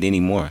wouldn't need any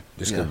more.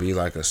 This Yeah. could be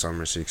like a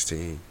summer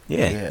 16.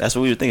 Yeah, Yeah. that's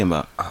what we were thinking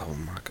about. Oh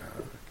my god.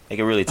 They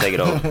could really take it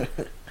over.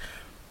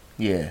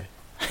 Yeah.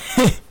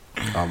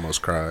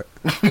 Almost cried.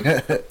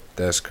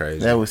 That's crazy.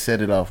 That would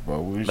set it off,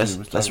 bro.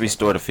 Let's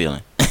restore the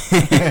feeling.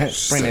 Bring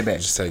that back.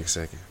 Just take a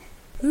second.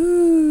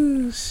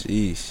 Ooh,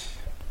 sheesh.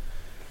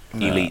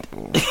 Elite.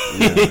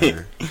 Yeah,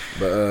 man.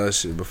 But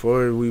shit,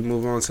 before we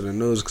move on to the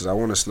news, because I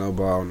want to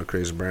snowball on the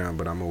Chris Brown,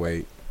 but I'm gonna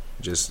wait.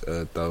 Just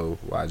throw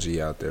YG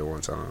out there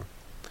one time.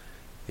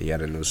 He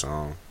had a new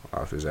song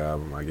off his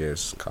album, I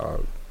guess,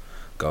 called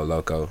Go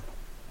Loco.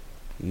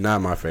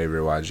 Not my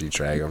favorite YG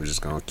track. I'm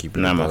just gonna keep it.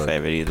 Not a my bug.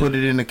 favorite either. Put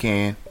it in the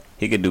can.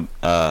 He could do.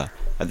 I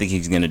think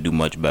he's gonna do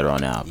much better on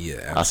the album.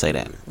 Yeah, I'll say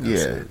that. absolutely. Yeah.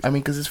 Absolutely. I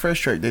mean, because his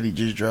first track that he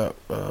just dropped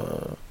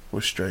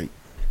was straight.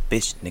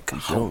 Bitch, nigga, Yo,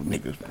 hoe,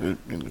 nigga.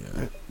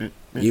 niggas.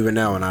 Even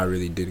now, when I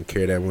really didn't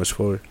care that much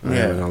for it, I ain't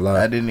Yeah, gonna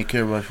lie. I didn't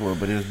care much for it,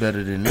 but it was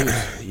better than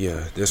this.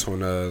 Yeah, this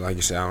one, like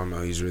you said, I don't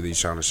know. He's really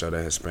trying to show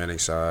that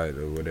Hispanic side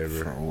or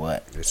whatever. For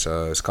what?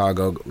 It's called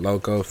Go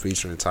Loco,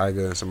 featuring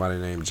Tyga and somebody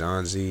named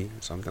John Z,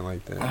 something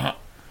like that.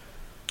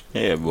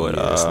 Yeah, but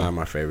Yeah, it's not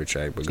my favorite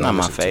track, but it's go not my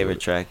listen to favorite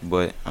it. track.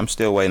 But I'm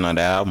still waiting on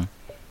the album.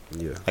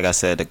 Yeah, Like I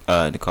said,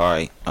 the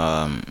Kari,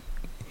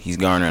 he's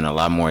garnering a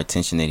lot more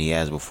attention than he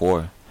has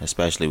before,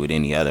 especially with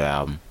any other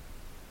album.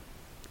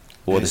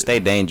 Well, Yeah. the Stay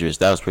Dangerous,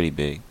 that was pretty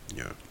big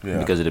Yeah.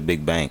 because of the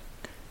big bank,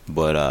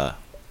 but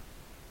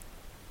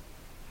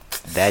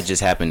that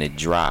just happened to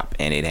drop,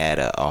 and it had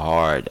a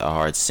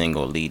hard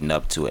single leading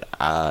up to it.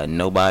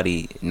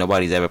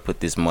 Nobody's ever put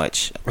this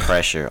much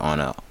pressure on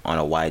a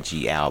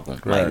YG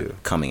album Right.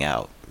 like coming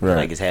out, Right.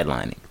 like it's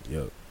headlining,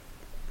 yep.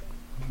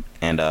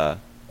 and I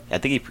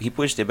think he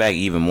pushed it back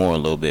even more a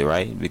little bit,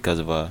 right? Because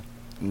of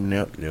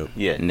Nope.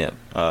 yeah, Nip.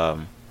 I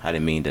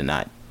didn't mean to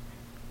not.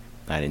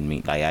 I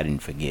didn't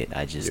forget.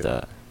 I just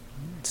Yeah.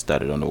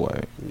 stuttered on the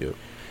word. Yep.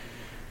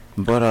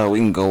 But we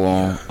can go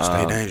on.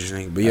 Stay dangerous,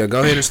 nigga. But yeah,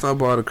 go ahead and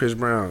snowball to Chris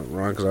Brown,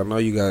 Ron, because I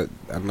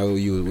know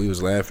we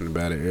was laughing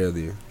about it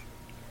earlier.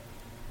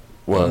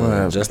 What?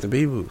 happened? Justin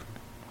Bieber.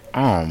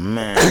 Oh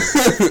man.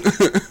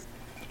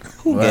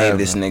 Who What gave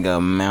this happened? nigga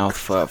a mouth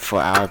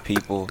for our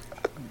people?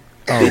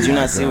 Did you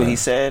not see what he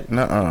said?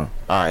 Nuh-uh.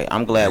 All right,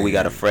 I'm glad we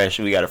got a fresh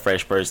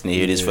person to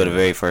hear this for the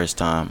very first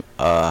time.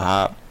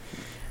 Hop.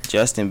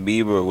 Justin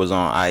Bieber was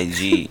on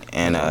IG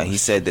and he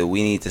said that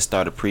we need to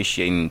start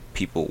appreciating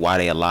people while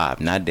they alive,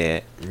 not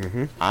dead.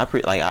 Mm-hmm. I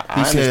He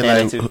understand said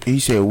that too. like he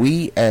said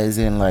we as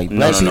in like No,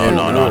 black no,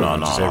 people.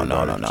 Just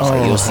no. everybody.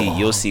 Oh.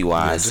 You'll see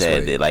why I just said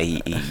wait. that. Like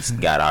he's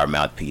got our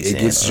mouthpiece. It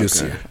in. gets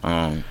juicier.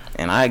 And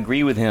I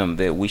agree with him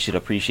that we should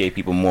appreciate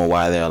people more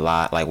while they're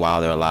alive,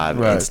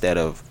 Right. instead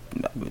of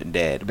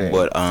dead. Dead.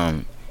 But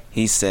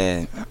he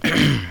said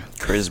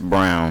Chris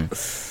Brown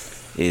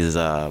is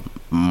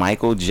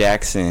Michael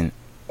Jackson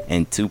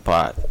and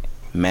Tupac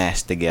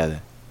mashed together.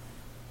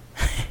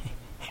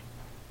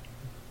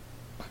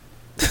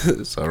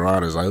 So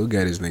Ron is like, who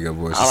got this nigga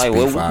voice to I like, speak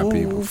what, five who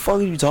people the fuck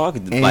are you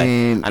talking to? And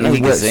Like, I know he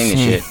can what sing and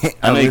scene? shit.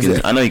 I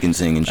know he can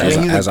sing and as,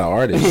 shit. He's an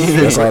artist?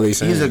 That's all he's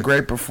saying. He's a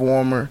great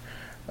performer.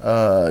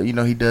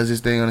 He does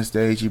his thing on the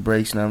stage. He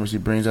breaks numbers. He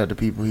brings out the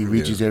people. He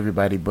reaches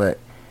everybody. But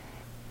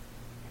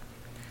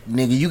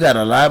nigga, you got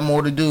a lot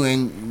more to do.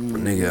 And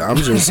Nigga,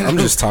 I'm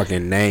just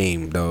talking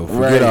name though.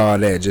 Forget Right. all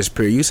that. Just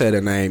period. You say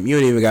the name. You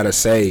don't even gotta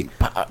say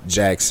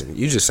Jackson.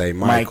 You just say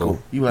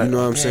Michael. You like, know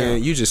what I'm damn.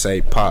 saying? You just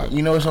say Pop.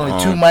 You know, it's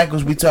only two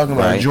Michaels we talking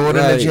about, right,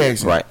 Jordan right, and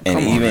Jackson. Right, and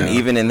Come on now.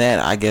 even in that,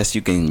 I guess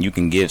you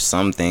can give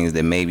some things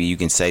that maybe you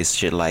can say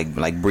shit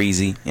like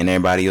Breezy, and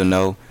everybody will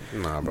know.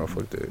 Nah, bro,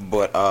 fuck that.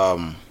 But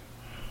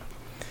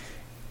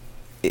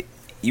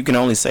you can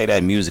only say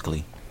that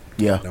musically.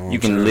 Yeah. You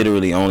can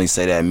literally only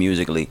say that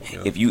musically.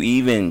 Yeah. If you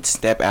even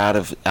step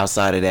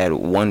outside of that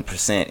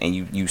 1%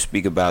 and you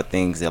speak about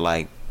things that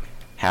like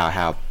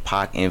how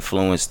Pac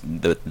influenced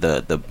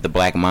the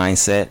black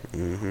mindset,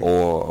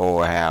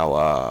 or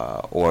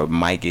how or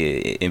Mike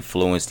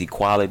influenced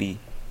equality.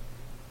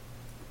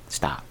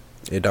 Stop.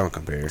 It don't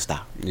compare.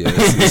 Stop. Yeah,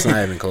 it's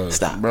not even close.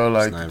 Stop. Bro,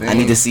 like, It's not I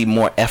need to see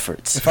more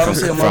efforts If I don't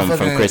see a from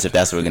motherfucking- Chris if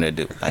that's what we're gonna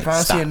do. Like, If I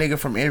don't see a stop. nigga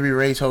from every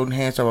race holding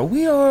hands, talking about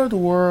we are the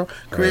world,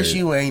 Chris, Right.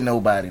 you ain't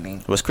nobody,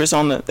 nigga. Was Chris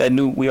on that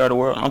new We Are the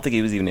World? I don't think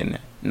he was even in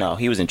there. No,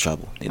 he was in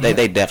trouble. They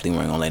definitely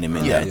weren't gonna let him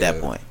in there at that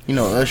Yeah. point. You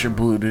know, Usher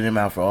booted him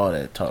out for all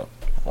that talk,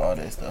 for all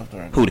that stuff.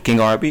 During Who, the King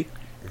of R&B?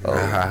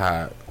 Ha ha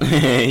ha.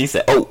 He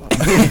said, "Oh,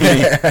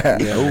 Yeah,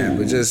 man,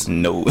 but just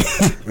no."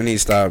 we need to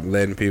stop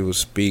letting people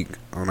speak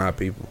on our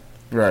people.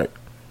 Right.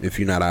 If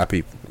you're not our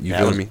people, you That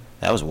feel was, me?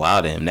 That was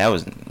wild of him. That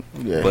was,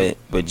 Yeah.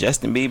 but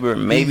Justin Bieber,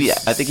 maybe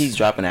He's- I think he's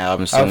dropping an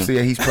album soon. Obviously,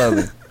 yeah, he's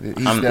public. He's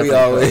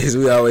definitely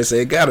We always say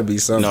it gotta be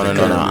something. No,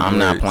 coming I'm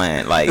not first.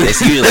 playing. Like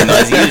it's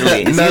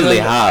usually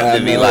hot I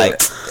to be know. like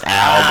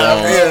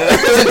album.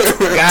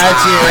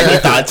 Gotcha. You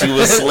thought you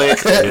was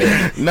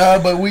slick. No,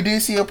 but we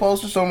did see a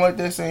post or something like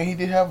that saying he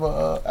did have a.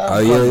 Oh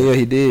album yeah, cover. yeah,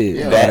 he did.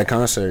 Yeah. At a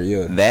concert,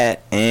 yeah.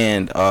 That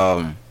and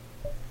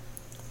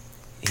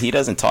he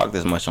doesn't talk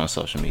this much on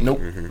social media. Nope.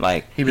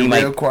 Like He been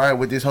might, real quiet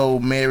with this whole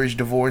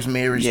divorce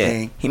marriage yeah,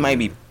 thing. he might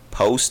be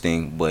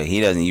posting, but he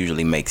doesn't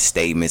usually make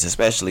statements,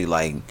 especially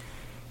like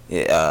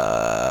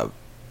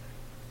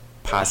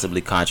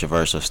possibly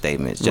controversial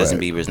statements. Justin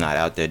Right. Bieber's not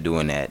out there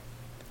doing that.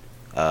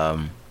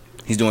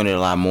 He's doing it a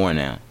lot more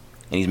now,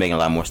 and he's making a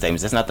lot more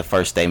statements. That's not the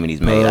first statement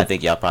he's made. I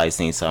think y'all probably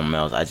seen something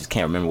else. I just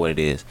can't remember what it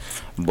is,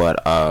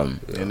 but That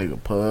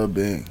nigga pub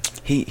bang.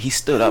 he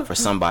stood up for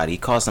somebody. He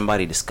called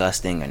somebody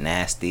disgusting or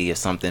nasty or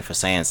something for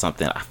saying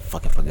something. I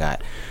fucking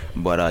forgot.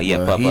 But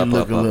yeah, He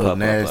look a little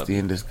nasty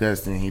and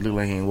disgusting. He look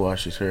like he ain't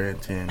washed his hair in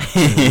 10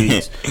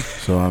 weeks.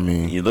 So I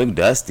mean, You look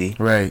dusty.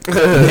 right, He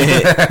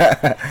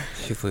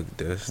looked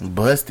dusty.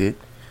 busted.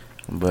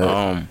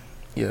 But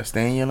yeah,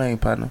 stay in your lane,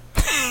 partner.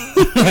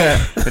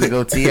 Gonna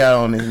go T.I.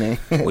 on this name.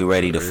 We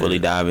ready to fully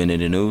dive into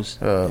the news?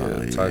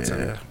 Talk to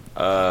me.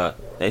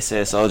 They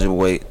said Soulja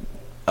Boy,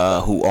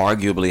 who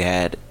arguably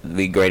had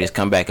the greatest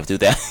comeback of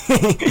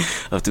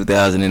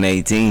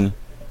 2018,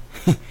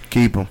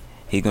 Keep him.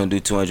 he gonna do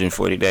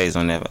 240 days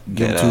on that.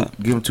 Give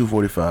him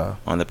 245.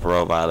 On the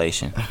parole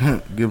violation.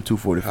 Give him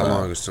 245. How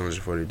long is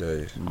 240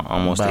 days?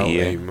 Almost About a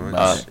year. 8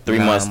 months. 3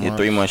 9 months. months.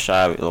 3 months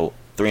shy.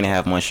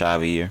 3.5 months shy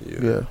of a year.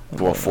 Yeah.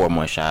 Or 4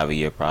 months shy of a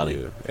year, probably.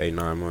 Yeah,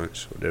 8-9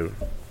 months, whatever.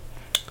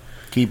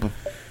 Keep him.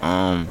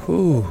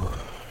 Whew.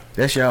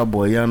 That's y'all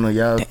boy. Y'all know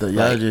y'all. Y'all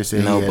Like, just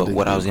said no, he had but to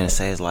what I do- was gonna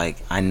say is like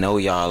I know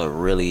y'all are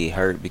really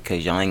hurt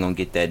because y'all ain't gonna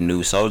get that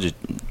new Soulja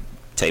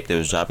tape that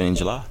was dropping in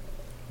July.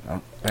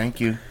 Thank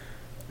you.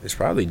 It's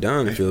probably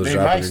done if it was They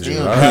dropping might in still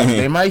July. drop.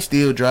 They might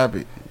still drop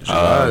it.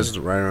 July is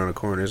right around the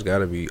corner. It's got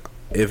to be,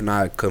 if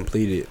not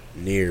completed,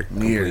 near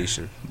Near.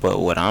 completion. But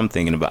what I'm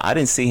thinking about, I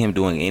didn't see him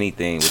doing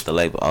anything with the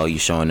label. Oh, you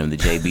showing them the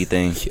JB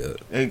thing? Yeah.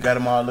 They got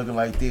them all looking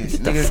like this.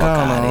 Get the Nigga, fuck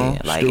come out on. of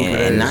here! Like,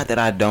 Stupid and ass. not that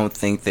I don't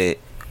think that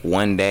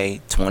one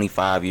day,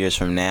 25 years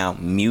from now,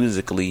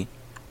 musically,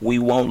 we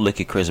won't look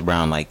at Chris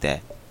Brown like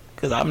that.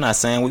 Cause I'm not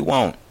saying we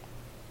won't,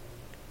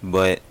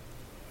 but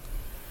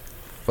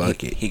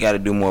Fuck it. he got to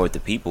do more with the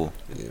people.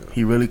 Yeah.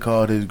 He really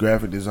called his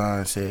graphic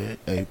design. Said,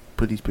 "Hey,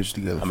 put these pictures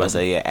together." I'm about to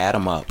say, yeah, add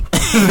him up.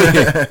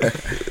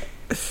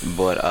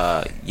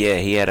 But yeah,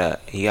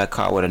 he got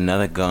caught with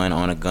another gun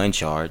on a gun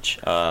charge.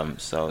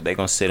 So they're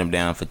gonna sit him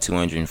down for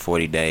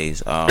 240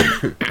 days.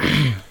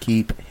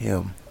 Keep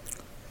him.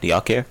 Do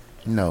y'all care?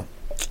 No.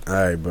 All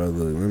right, bro.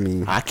 Look, let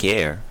me. I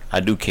care. I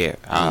do care.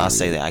 I'll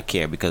say that I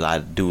care because I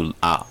do.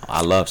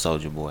 I love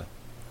Soulja Boy.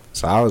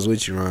 So I was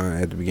with you, Ron,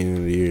 at the beginning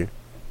of the year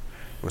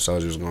when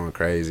Soulja was going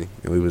crazy,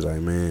 and we was like,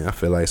 man, I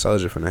feel like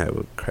Soulja finna have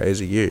a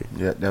crazy year.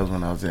 Yeah, that was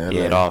when I was in LA.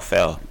 Yeah, it all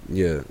fell.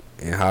 Yeah.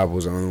 And Hob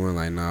was the only one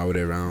like, nah,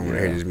 whatever. I don't want to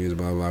Yeah. hear this music,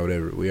 blah blah,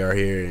 whatever. We are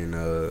here,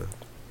 and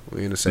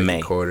we in the second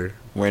May. quarter,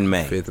 We're in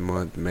May. 5th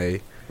month,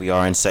 May, We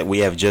are in. We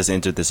have just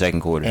entered the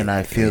second quarter. And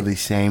I feel the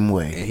same and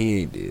way.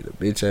 he ain't did a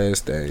bitch ass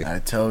thing. I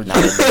told you.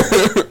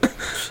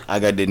 I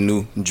got the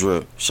new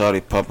drip.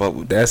 Shawty pop up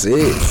with that. That's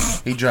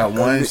it. He dropped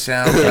one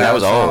sound. And that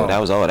was song. old.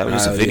 That was old. That was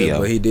just a video. Yeah,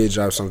 but he did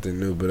drop something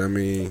new. But I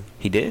mean,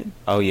 He did?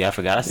 Oh yeah, I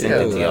forgot. I sent Yeah,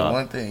 it it was to like y'all.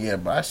 one thing. Yeah,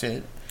 but I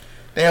said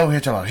they over here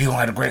talking about he gonna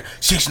have the great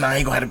 6ix9ine.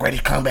 He gonna have the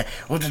greatest comeback.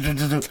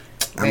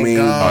 I mean,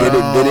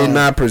 did it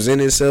not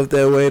present itself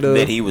that way though?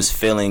 That he was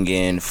filling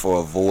in for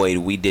a void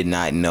we did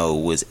not know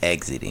was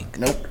exiting.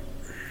 Nope.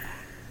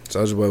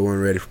 Soulja Boy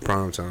wasn't ready for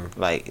prime time.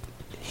 Like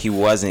he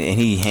wasn't, and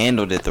he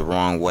handled it the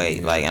wrong way.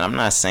 Like, and I'm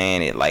not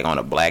saying it like on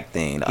a black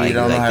thing. Like, He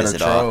don't know like how this to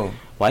at all. troll.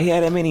 Why he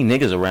had that many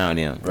niggas around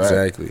him? Right.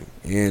 Exactly.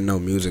 And no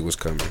music was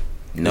coming.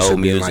 It No should've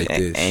been music, like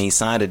and this. he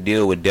signed a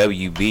deal with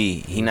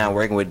WB. He not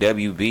working with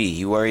WB.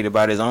 He worried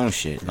about his own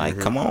shit. Like,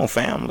 come on,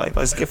 fam. Like,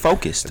 let's get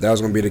focused. If that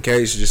was gonna be the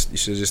case, you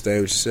should just stay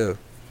with yourself.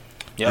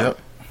 Yep.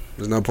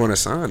 There's no point of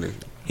signing.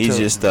 He's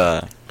just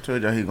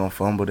Told y'all he gonna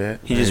fumble that.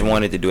 He just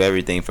wanted to do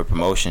everything for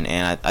promotion,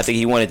 and I think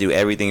he wanted to do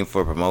everything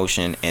for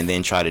promotion and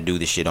then try to do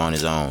the shit on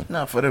his own.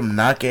 Not for them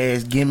knock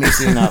ass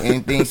gimmicks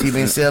and things he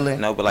been selling.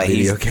 No, but like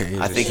Video he's, games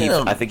I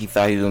think he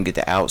thought he was gonna get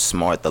to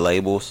outsmart the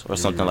labels or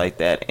something like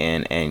that,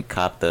 and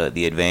cop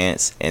the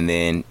advance, and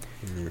then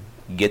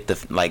get the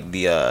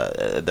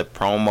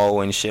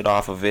promo and shit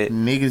off of it.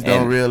 Niggas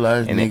don't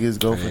realize niggas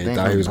go for things.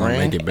 Thought he was gonna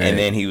make it back. And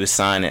then he was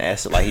signing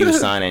he was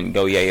signing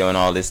Go Yayo and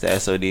all this to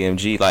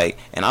SODMG, like,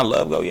 and I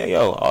love Go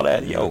Yayo, all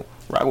that, yo,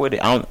 rock with it.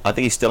 I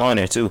think he's still on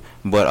there too,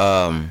 but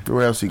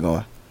where else he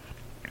going?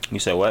 You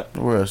said what?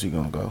 Where else he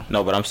gonna go?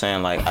 No, but I'm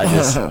saying like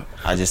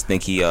I just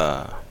think he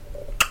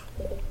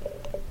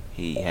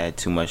had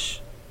too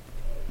much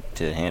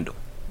to handle.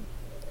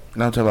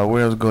 Now I'm talking about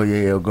where else Go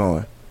Yayo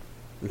going?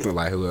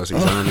 Like who else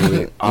he's signing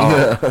with?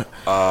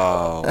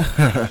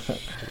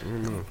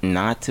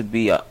 Not to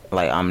be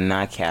like, I'm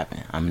not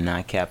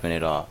capping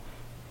at all.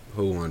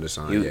 Who wanted to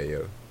sign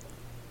Yayo?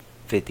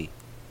 50.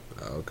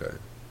 Oh, okay.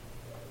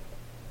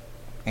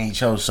 And he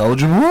chose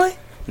Soulja Boy?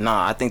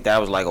 Nah, I think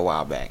that was like a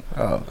while back.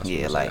 Oh,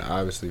 yeah, like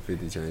obviously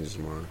 50 changed his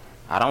mind.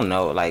 I don't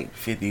know, like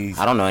 50's.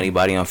 I don't know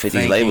anybody on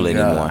 50's label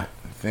anymore.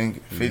 I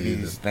think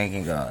 50's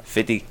thanking God.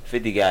 50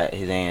 got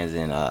his hands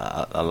in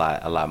a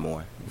lot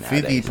more. 50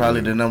 nowadays.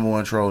 probably the number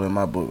one troll in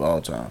my book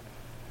all time.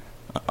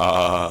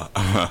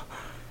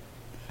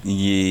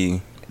 Yeah.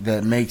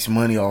 That makes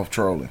money off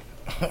trolling.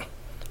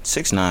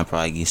 6ix9ine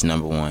probably gets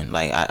number one.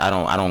 Like I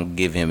don't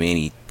give him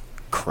any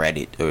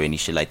credit or any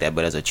shit like that.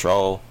 But as a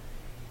troll,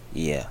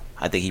 yeah,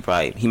 I think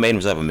he made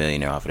himself a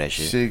millionaire off of that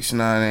shit.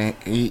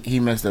 6ix9ine, he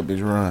messed up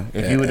his run.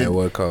 If he At would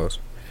what cost?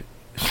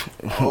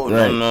 Oh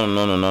right.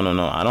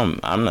 no!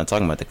 I'm not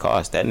talking about the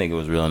cost. That nigga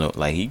was real.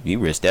 Like he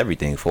risked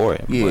everything for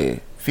it. Yeah,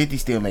 50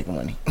 still making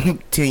money.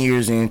 10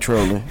 years in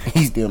trolling,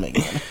 he's still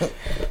making money.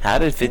 How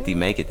did 50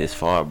 make it this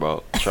far,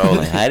 bro?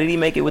 Trolling. How did he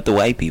make it with the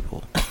white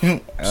people?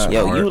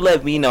 Yo, you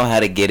let me know how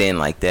to get in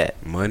like that.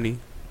 Money.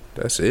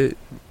 That's it.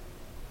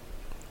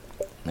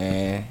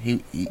 Man,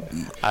 he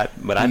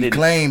didn't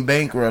claimed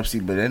bankruptcy,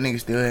 but that nigga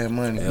still had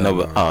money. No,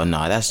 but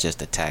that's just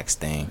a tax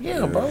thing.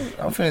 Yeah, bro,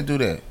 I'm finna do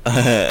that.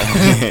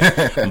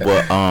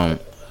 But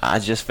I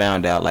just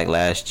found out like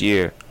last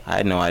year. I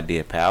had no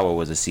idea Power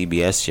was a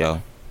CBS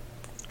show.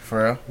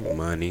 For real?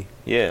 Money.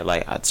 Yeah,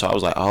 like so I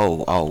was like,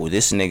 oh,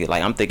 this nigga,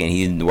 like I'm thinking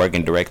he's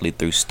working directly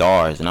through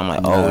Stars, and I'm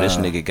like, this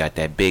nigga got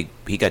that he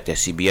got that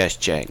CBS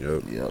check.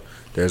 Yep.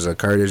 There's a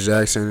Curtis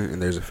Jackson and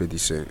there's a 50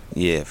 Cent.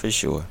 Yeah, for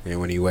sure. And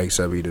when he wakes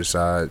up, he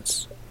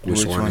decides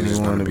which one he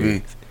want to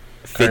be.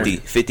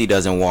 50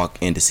 doesn't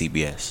walk into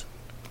CBS.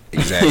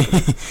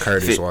 Exactly.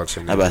 Curtis walks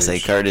in. I about to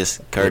say Curtis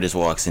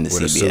walks into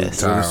with CBS.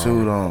 With a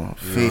suit on.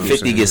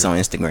 50 gets on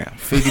Instagram.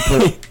 50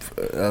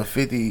 put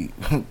 50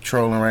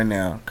 trolling right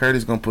now.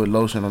 Curtis gonna put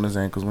lotion on his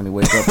ankles when he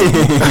wake up.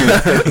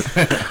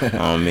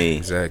 On me.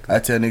 Exactly. I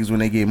tell niggas when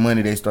they get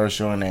money, they start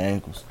showing their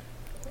ankles.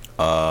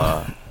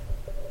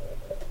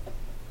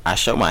 I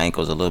show my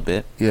ankles a little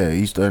bit. Yeah,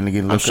 you starting to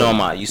get. I'm showing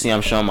my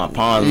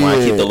palms when I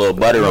keep the little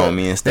butter on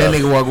me and stuff. That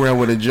nigga walk around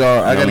with a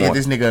jar. I gotta get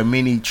this nigga a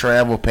mini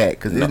travel pack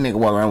because this nigga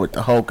walk around with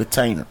the whole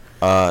container.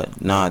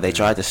 Nah, they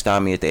tried to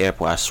stop me at the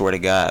airport. I swear to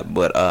God,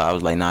 but I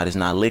was like, nah, it's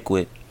not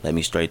liquid. Let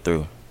me straight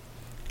through.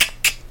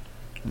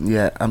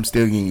 Yeah, I'm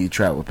still getting you a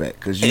travel pack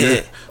because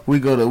we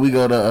go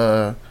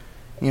to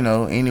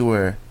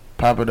anywhere,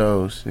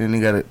 Papados, and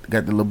he got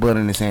the little butt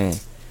in his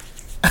hand.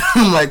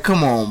 I'm like,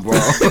 come on, bro.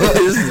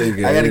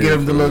 I gotta get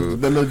him the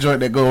little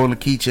joint that go on the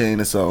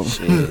keychain or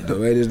something. Shit, the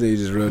way this nigga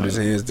just rubbed his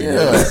hands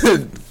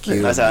together.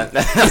 Yeah.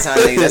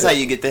 That's how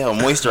you get the hell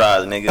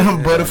moisturizer,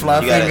 nigga.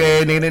 Butterfly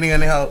finger, nigga, in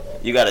the house.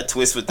 You gotta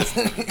twist with the.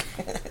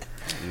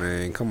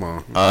 Man, come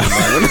on. My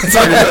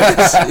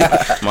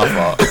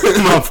fault.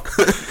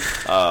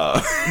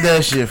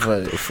 That shit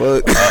funny.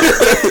 Fuck.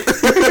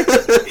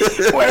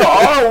 Where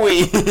are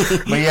we?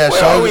 But yeah,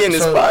 where are we in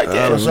this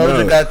podcast?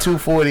 Soulja got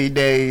 240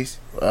 days.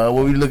 What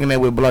we looking at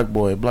with Black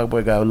Boy? Black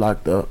Boy got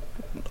locked up.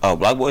 Oh,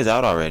 Black Boy's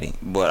out already,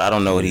 but I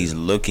don't know what he's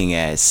looking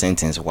at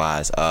sentence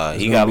wise.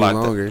 He got locked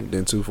longer up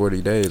than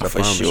 240 days.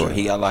 for sure.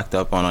 He got locked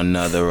up on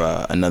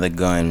another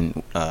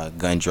gun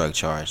drug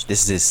charge.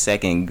 This is his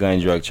second gun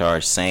drug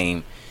charge.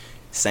 Same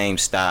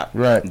stop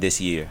this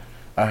year.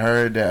 I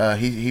heard that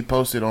he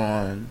posted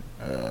on.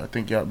 I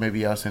think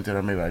y'all sent it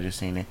or maybe I just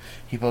seen it.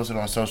 He posted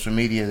on social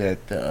media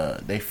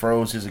that they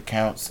froze his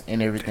accounts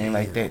and everything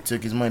like that.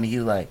 Took his money. He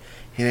was like,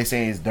 they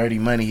saying it's dirty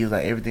money. He was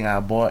like, everything I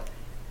bought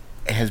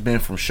has been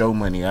from show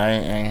money. I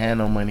ain't had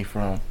no money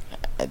from.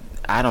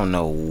 I don't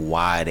know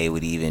why they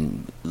would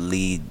even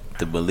lead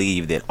to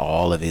believe that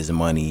all of his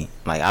money,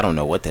 like I don't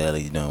know what the hell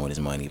he's doing with his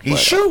money. He but,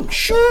 shoot.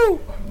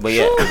 But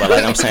yeah, but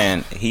like I'm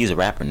saying, he's a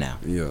rapper now.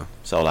 Yeah.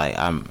 So like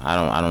I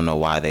don't know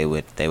why they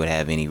would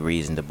have any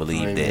reason to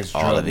believe that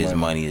all of his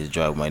money is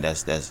drug money.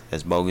 That's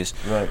bogus.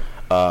 Right.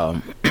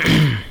 Yeah,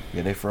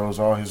 they froze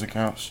all his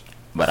accounts.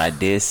 But I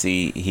did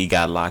see he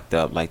got locked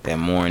up like that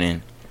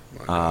morning.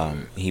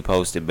 He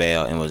posted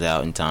bail and was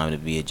out in time to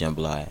be at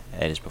Jambalaya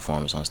at his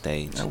performance on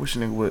stage. I wish a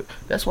nigga would.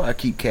 That's why I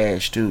keep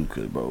cash too,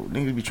 cause bro,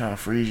 niggas be trying to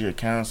freeze your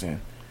accounts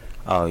and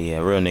Oh yeah,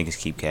 real niggas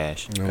keep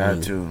cash.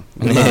 Got to.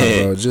 Nah,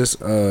 bro. Just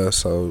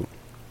so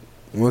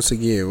once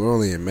again, we're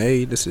only in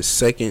May. This is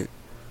second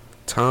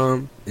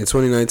time in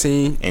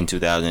 2019. In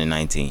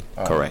 2019,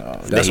 correct. no.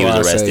 That he was why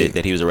I arrested. say-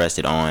 That he was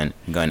arrested on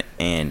gun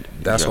and.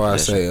 That's drug why I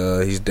possession.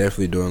 say he's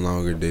definitely doing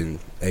longer than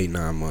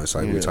 8-9 months,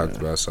 like we talked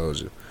about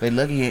Soldier. He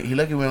lucky we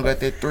don't got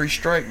that 3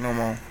 strike no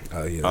more.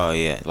 Oh yeah. Oh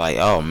yeah, like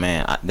oh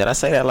man, did I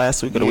say that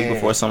last week or the week Yeah,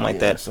 before, something like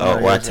yeah, that?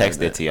 somebody Or I else said texted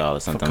that. it to y'all or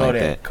something For like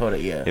that.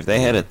 Kodak, yeah. If they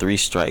had a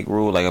 3-strike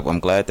rule, like I'm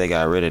glad they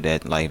got rid of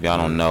that. Like if y'all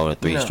don't know, the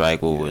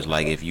 3-strike rule was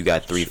like if you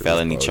got 3 Sure,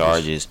 felony bogus.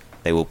 charges,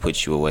 they will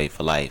put you away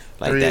for life.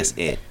 Like 3 that's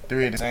it.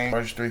 3 of the same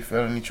charges, 3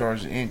 felony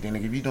charges, anything.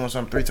 Nigga, if you doing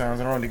something 3 times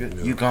in a row,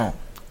 nigga, you gone.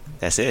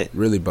 That's it.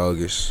 Really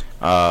bogus.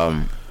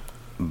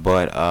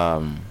 But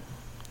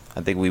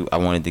I think I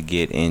wanted to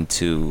get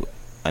into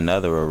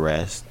another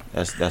arrest.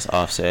 That's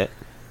Offset.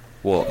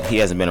 Well, he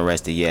hasn't been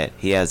arrested yet.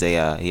 He has a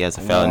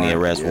felony Warrant,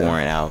 arrest yeah.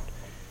 warrant out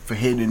For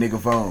hitting the nigga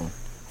phone.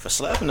 for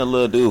slapping the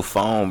little dude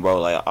phone,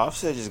 bro. Like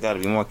Offset just got to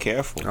be more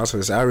careful.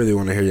 Also, I really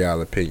want to hear y'all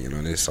opinion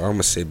on this, so I'm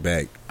gonna sit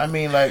back. I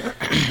mean, like,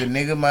 the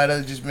nigga might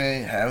have just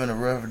been having a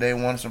rough day,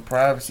 wanting some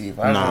privacy. If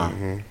I Nah,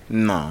 were-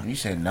 nah, You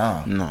said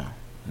nah.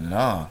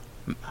 nah.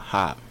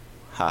 Hop.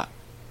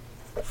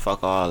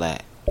 Fuck all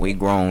that. We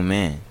grown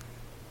men.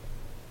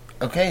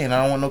 Okay, and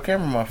I don't want no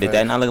camera in my face. Did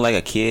that not look like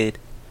a kid?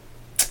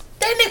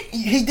 That nigga,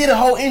 he did a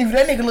whole interview.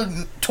 That nigga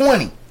looked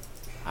 20.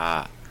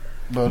 Ah.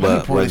 Bro, let me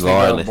But pull this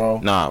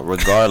thing up,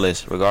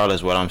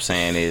 regardless, what I'm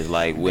saying is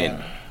like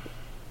when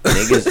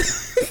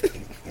niggas.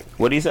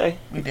 What do you say?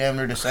 We damn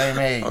near the same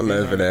age. I'm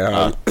laughing at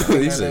how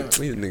he said,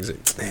 these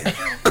niggas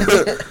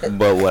said,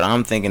 But what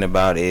I'm thinking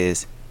about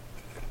is,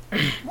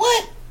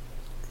 What?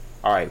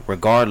 all right.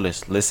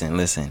 Regardless,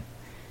 listen.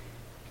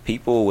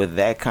 People with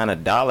that kind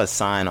of dollar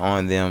sign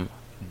on them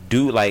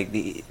do like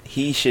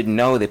he should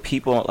know that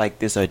people like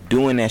this are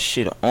doing that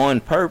shit on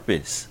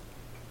purpose.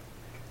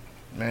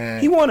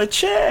 Man, He want to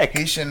check.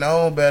 he should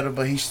know better,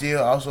 but he's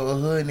still also a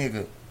hood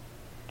nigga.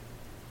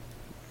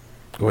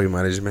 well, he might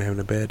have just been having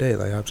a bad day,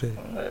 like I said.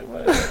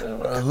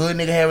 A hood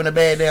nigga having a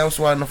bad day, I'm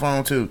swatting the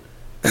phone too.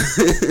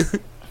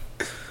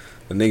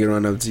 A nigga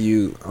run up to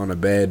you on a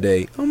bad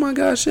day. Oh my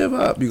God, shut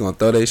up! You gonna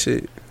throw that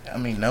shit? I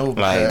mean, no,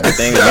 Like but the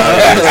thing about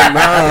it is,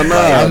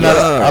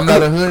 I'm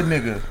not a hood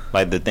nigga.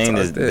 like the thing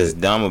It's that's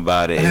dumb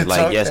about it is It's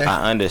like yes, okay.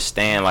 I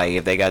understand like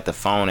if they got the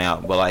phone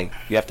out, but like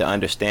you have to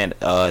understand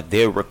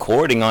they're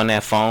recording on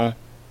that phone.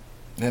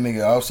 That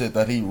nigga Offset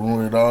thought he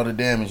ruined all the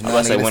damage.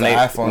 I say when they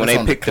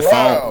pick the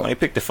phone when they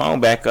pick the phone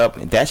back up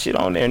and that shit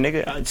on there,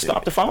 nigga, I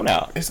stomp the phone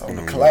out. It's on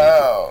the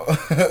cloud.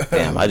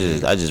 Damn, I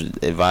just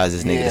advise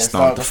this nigga Yeah, to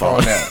stomp the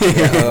phone. out.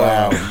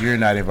 Yeah, wow, you're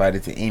not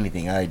invited to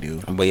anything I do.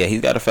 But yeah,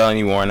 he's got a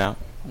felony warrant out.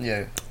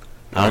 Yeah.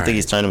 I don't think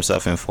he's turned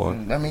himself in for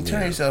it. I mean,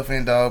 turn yourself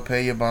in, dog.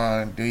 Pay your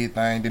bond. Do your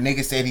thing. The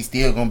nigga said he's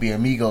still gonna be a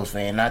Migos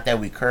fan. Not that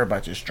we care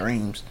about your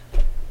streams.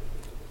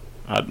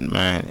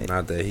 Man,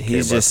 Not that he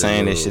he's care just about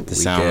saying the this shit to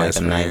little sound like weak-ass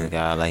a nice man.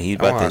 guy. Like he's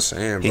That's about what I'm to,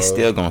 saying, he's bro.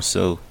 still gonna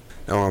sue.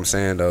 Know what I'm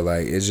saying though?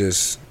 Like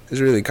it's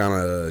really kind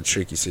of a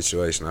tricky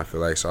situation. I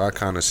feel like so I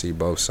kind of see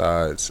both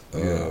sides.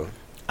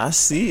 I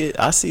see it.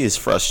 I see his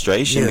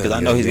frustration Yeah, because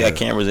I know he's yeah. got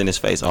cameras in his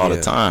face all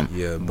the time.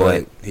 Yeah,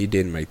 but he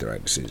didn't make the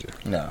right decision.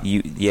 No.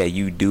 you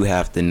do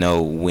have to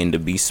know when to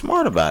be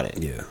smart about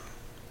it. Yeah,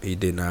 he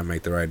did not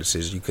make the right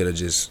decision. You could have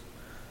just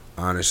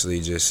honestly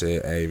just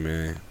said, "Hey,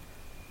 man,"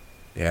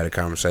 they had a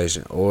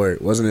conversation, or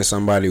wasn't it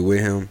somebody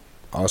with him?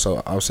 Also,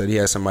 Offset, he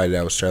had somebody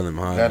that was trailing him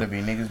behind. Gotta him. be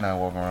niggas not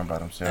walking around by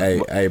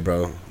themselves. Hey,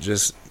 bro,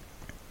 just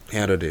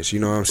handle this. You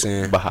know what I'm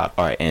saying? But all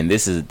right, and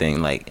this is the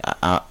thing. Like,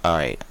 all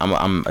right,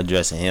 I'm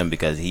addressing him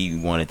because he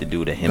wanted to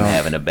do the him Don't-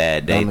 having a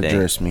bad day Don't thing.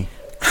 address me.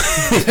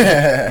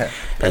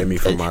 Pay me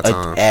for my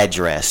time.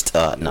 Addressed.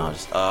 No.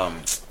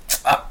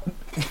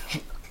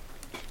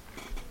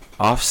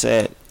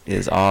 Offset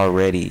is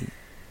already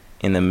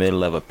in the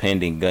middle of a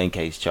pending gun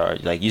case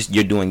charge. Like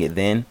you're doing it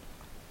then.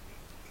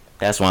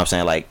 That's what I'm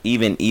saying. Like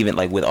even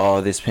like with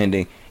all this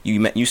pending,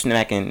 you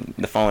smacking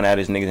the phone out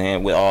of this nigga's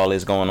hand with all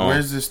this going on.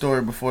 Where's the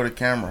story before the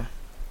camera?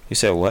 You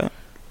said what?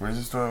 Where's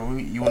the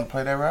story? You want to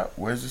play that route?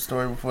 Where's the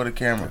story before the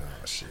camera?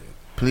 Oh, shit.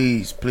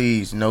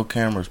 Please, no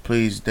cameras.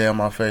 Please, stay on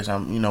my face.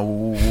 I'm,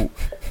 woo, woo.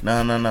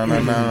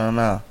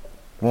 No.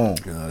 Boom.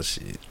 Oh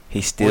shit.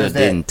 He still Where's that?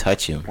 didn't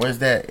touch him. Where's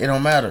that? It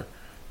don't matter.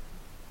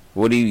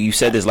 What do you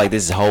said this like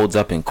this holds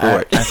up in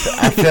court?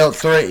 I felt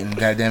threatened.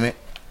 Goddammit.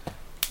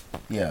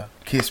 Yeah,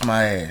 kiss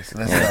my ass.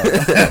 Let's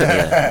go.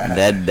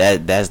 Yeah,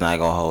 that's not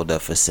gonna hold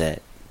up for Seth.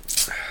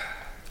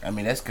 I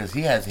mean, that's because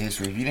he has a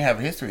history. If you didn't have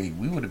a history,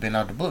 we would have been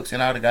out the books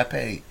and I would have got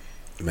paid.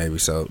 Maybe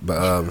so,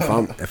 but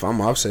if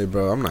I'm Offset,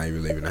 bro, I'm not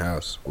even leaving the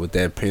house with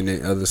that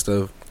pendant other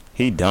stuff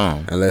He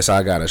dumb. unless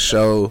I got to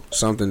show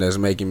something that's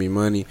making me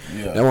money.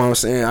 Yeah. That's what I'm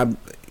saying.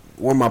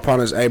 one of my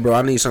partners, hey bro,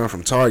 I need something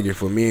from Target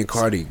for me and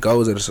Cardi.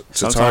 Go to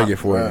Target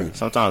for me.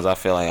 Sometimes I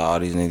feel like all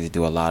these niggas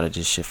do a lot of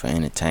this shit for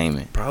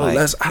entertainment, bro.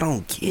 Like, I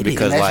don't get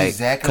because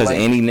it. because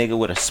any nigga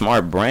with a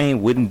smart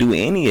brain wouldn't do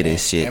any of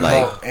this shit.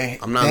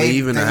 Like, I'm not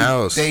leaving the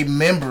house. They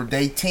member,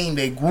 they team,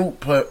 they group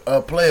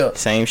player.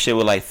 Same shit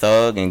with like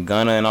Thug and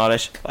Gunna and all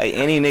that shit. Like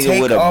any nigga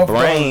Take with a off,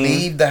 brain, don't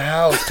leave the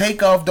house.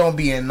 Take off, don't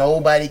be in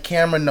nobody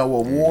camera, no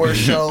award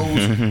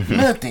shows,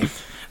 nothing.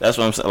 That's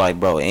what I'm saying. Like,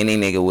 bro, any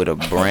nigga with a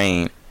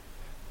brain.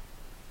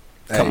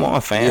 Come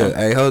on, fam. Yeah,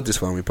 hey, hold this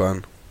for me,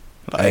 partner.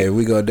 Like, hey,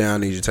 we go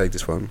down. Need you to take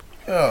this for me.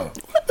 Yeah.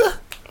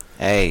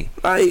 Hey,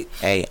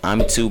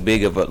 I'm too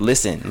big of a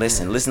listen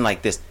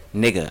like this,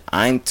 nigga.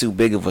 I'm too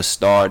big of a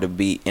star to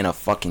be in a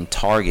fucking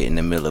Target in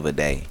the middle of a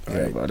day.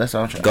 Yeah, bro, that's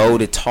all I'm trying. Go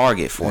to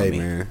Target for me.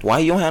 Man. Why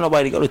you don't have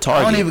nobody to go to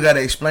Target? I don't even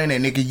gotta explain that,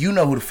 nigga. You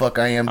know who the fuck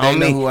I am. They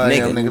know who I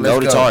am, nigga. Go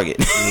to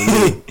Target.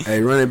 Hey,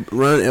 run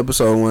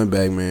episode 1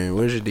 back, man.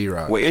 Where's your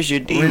D-Rock? Where's your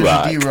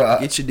D-Rock?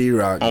 Get your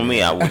D-Rock. On me,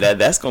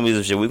 that's gonna be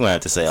some shit we gonna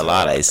have to say a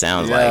lot of. It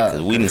sounds like,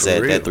 because we done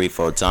said that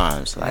 3-4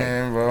 times. Like,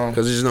 man, bro.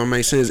 Because it just don't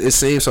make sense. It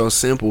seems so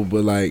simple,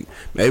 but like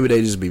maybe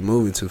they just be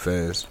moving too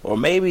fast. Or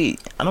maybe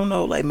I don't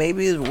know. Like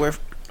maybe it's where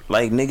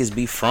like niggas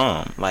be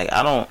from. Like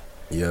I don't.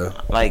 Yeah.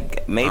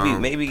 Like maybe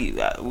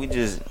we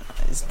just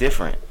it's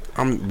different.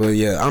 I'm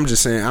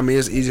just saying. I mean,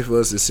 it's easy for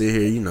us to sit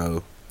here, you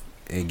know,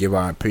 and give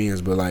our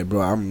opinions, but like,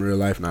 bro, I'm in real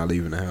life not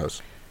leaving the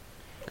house.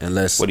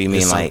 Unless. What do you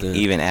mean? Like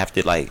even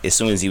after, like as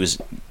soon as he was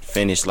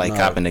finished, like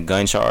copping the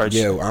gun charge?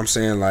 Yeah, I'm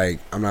saying like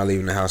I'm not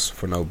leaving the house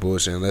for no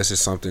bullshit unless it's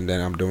something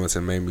that I'm doing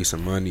to make me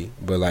some money.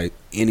 But like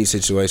any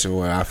situation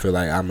where I feel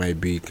like I may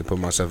can put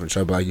myself in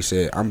trouble, like you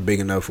said, I'm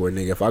big enough for a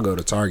nigga. If I go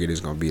to Target, it's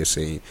gonna be a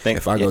scene.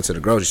 If I go to the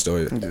grocery store,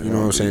 you know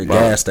what I'm saying,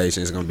 gas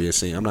station, it's gonna be a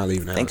scene. I'm not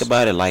leaving the house. Think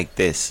about it like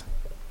this.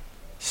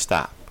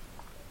 Stop.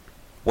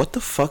 What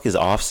the fuck is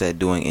Offset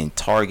doing in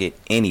Target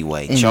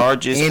anyway?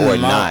 Charges or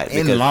not?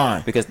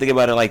 Because think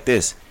about it like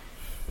this.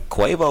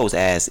 Quavo's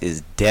ass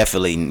is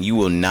definitely, you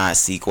will not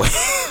see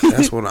Quavo.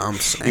 That's what I'm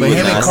saying. But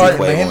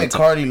him and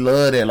Cardi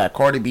love that. Like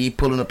Cardi be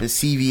pulling up at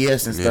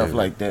CVS and stuff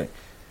like that.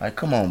 Like,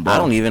 come on, bro. I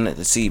don't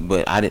even see,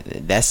 but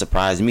that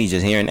surprised me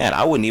just hearing that.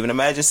 I wouldn't even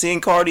imagine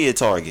seeing Cardi at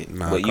Target.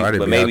 Nah,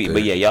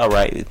 but yeah, y'all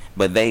right.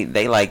 But they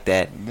like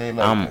that. They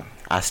like that.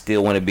 I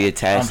still want to be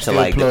attached to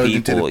like the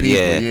people.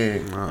 Yeah.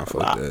 Nah,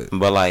 fuck that.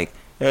 But like,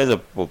 there's a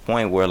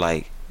point where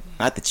like,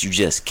 not that you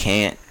just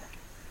can't,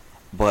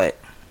 but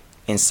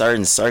in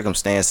certain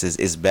circumstances,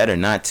 it's better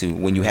not to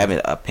when you have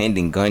a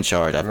pending gun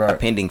charge, a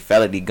pending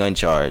felony gun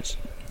charge.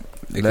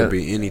 It could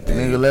be anything.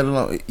 Nigga, let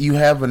alone you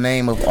have a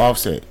name of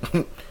Offset.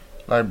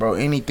 Like, bro,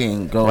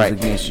 anything goes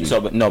against you.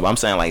 So, but I'm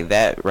saying like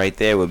that right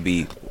there would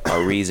be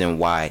a reason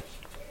why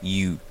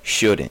you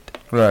shouldn't.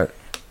 Right.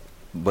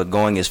 But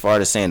going as far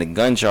as saying the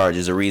gun charge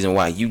is a reason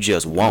why you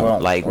just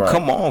won't.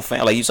 Come on,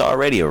 fam. Like, it's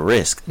already a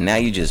risk. Now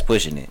you just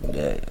pushing it.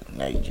 Yeah,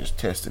 now you just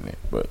testing it.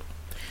 But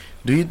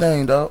do you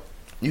think, dog?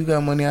 You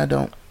got money, I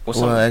don't.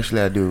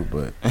 Actually, I do,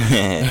 but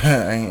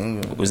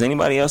was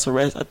anybody else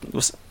arrested?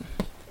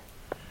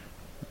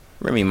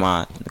 Remy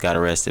Ma got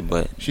arrested,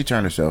 but she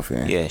turned herself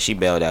in. Yeah, she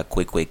bailed out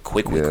quick. Damn,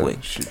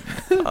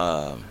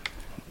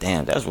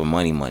 that's what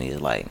money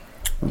is like.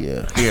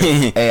 Yeah.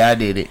 Hey, I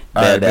did it.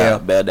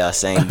 Bailed out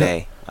same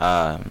day.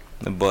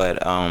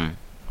 But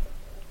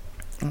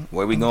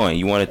where we going?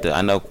 You wanted to?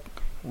 I know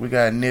we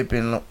got Nip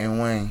and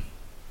Wayne.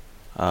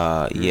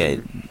 Yeah,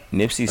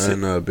 Nipsey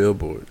and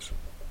billboards.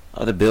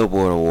 Oh, the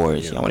Billboard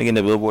Awards. Yeah. Y'all want to get in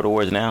the Billboard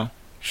Awards now?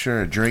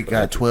 Sure. Drake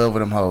got 12 of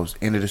them hoes.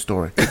 End of the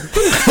story.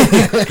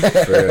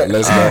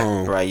 Let's go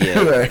home. Right,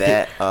 yeah.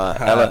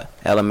 That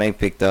Ella May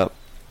picked up.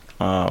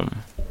 I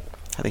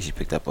think she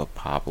picked up a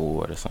Pop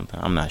Award or something.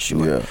 I'm not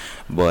sure. Yeah.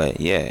 But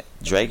yeah,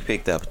 Drake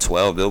picked up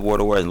 12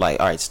 Billboard Awards. Like,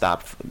 all right,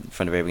 stop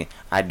from the very beginning.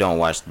 I don't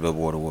watch the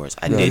Billboard Awards.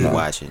 I didn't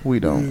watch it. We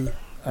don't.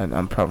 I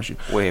promise you.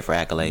 We're here for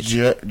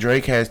accolades.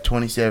 Drake has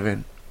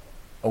 27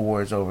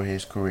 awards over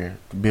his career,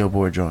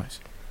 Billboard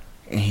joints,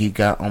 and he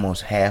got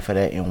almost half of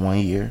that in 1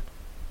 year.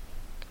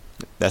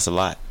 That's a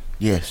lot.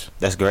 Yes.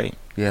 That's great.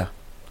 Yeah.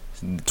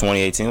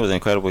 2018 was an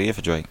incredible year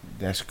for Drake.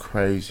 That's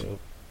crazy.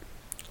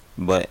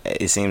 But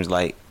it seems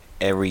like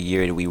every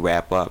year that we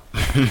wrap up,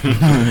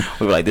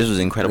 we're like, this was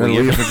an incredible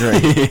year for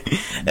Drake.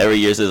 Every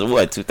year says,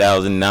 what,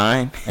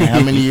 2009? And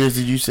how many years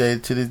did you say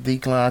to this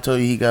decline? I told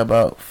you he got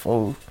about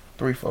 4.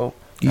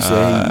 You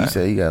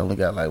said he only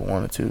got like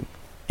 1 or 2.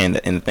 And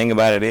the thing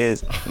about it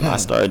is, I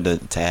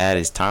started to add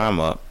his time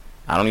up.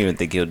 I don't even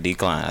think he'll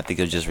decline. I think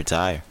he'll just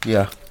retire.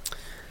 Yeah.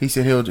 He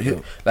said he'll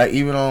like,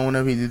 even on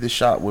whenever he did the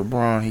shot with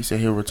Braun, he said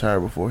he'll retire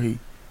before he.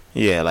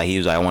 Yeah, like he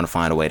was like, I want to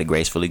find a way to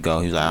gracefully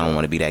go. He was like, I don't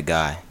want to be that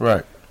guy.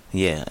 Right.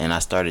 Yeah, and I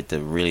started to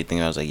really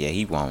think, I was like, yeah,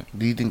 he won't.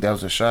 Do you think that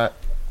was a shot?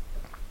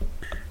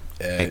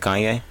 Hey,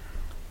 Kanye?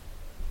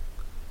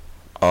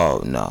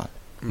 Oh, no.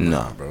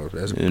 No. Bro.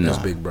 That's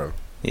big, bro.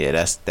 Yeah,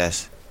 that's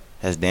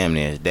damn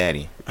near his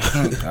daddy.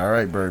 All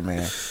right,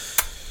 Birdman.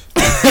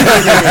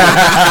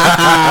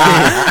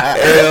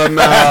 Hell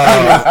no.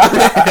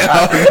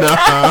 Hell no,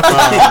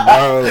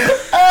 bro.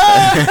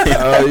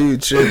 Oh, you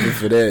tripping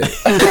for that?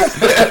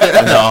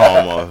 No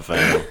homo,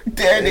 fam.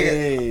 That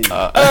nigga.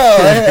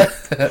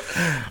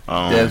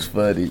 Um, That's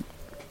funny.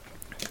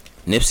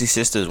 Nipsey's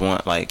sisters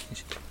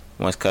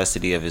wants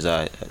custody of his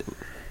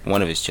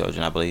one of his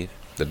children, I believe.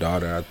 The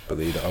daughter, I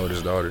believe, the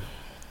oldest daughter.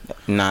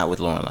 Not with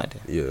Lauren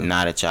London. Yeah.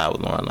 Not a child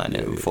with Lauren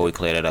London. Yeah, Before we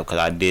clear that up, because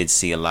I did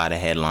see a lot of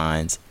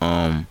headlines,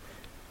 a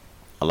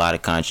lot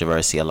of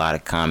controversy, a lot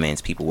of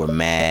comments. People were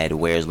mad.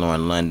 Where's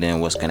Lauren London?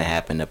 What's gonna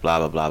happen to blah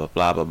blah blah blah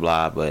blah blah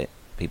blah. But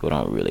people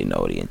don't really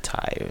know the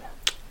entire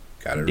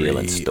Gotta deal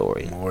and read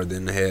story. more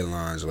than the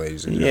headlines,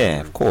 ladies and gentlemen.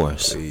 Yeah, of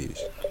course.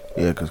 Please.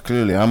 Yeah, because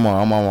clearly I'm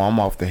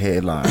off the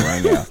headline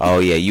right now. Oh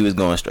yeah, you was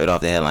going straight off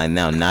the headline.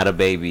 Now, not a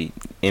baby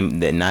that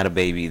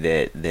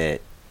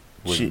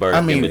was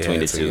birthed in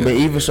between the two. But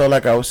even so,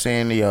 like I was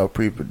saying, the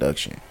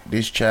pre-production,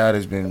 this child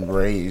has been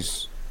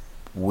raised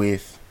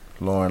with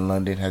Lauren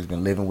London, has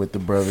been living with the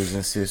brothers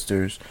and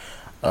sisters.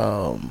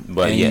 But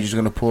and you're just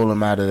gonna pull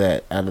him out of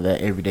that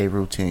everyday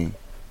routine.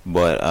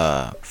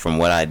 But from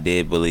what I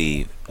did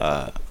believe,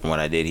 from what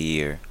I did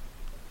hear,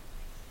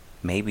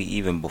 maybe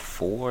even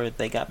before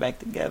they got back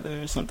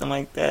together or something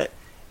like that,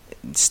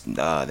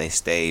 they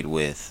stayed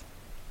with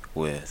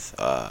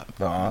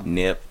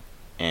Nip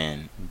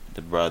and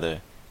the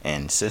brother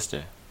and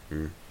sister.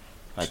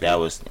 Like that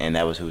was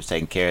who was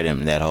taking care of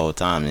them that whole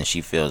time, and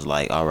she feels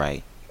like, all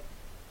right,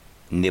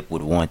 Nip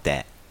would want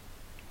that.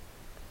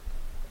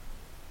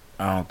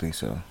 I don't think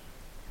so.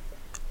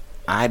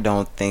 I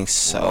don't think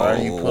so. Why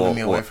are you pulling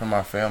me away from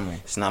my family?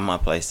 It's not my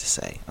place to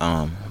say.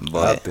 But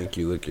I think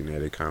you're looking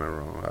at it kind of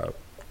wrong.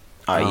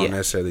 I don't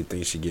necessarily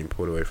think she's getting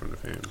pulled away from the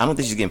family. I don't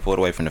think she's getting pulled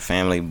away from the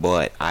family,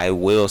 but I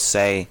will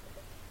say,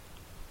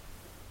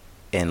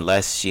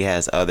 unless she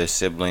has other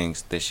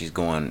siblings that she's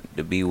going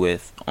to be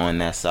with on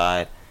that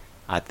side,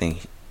 I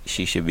think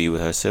she should be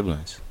with her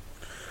siblings.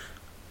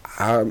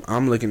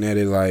 I'm looking at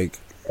it like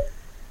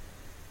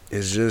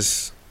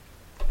it's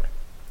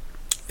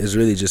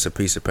really just a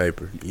piece of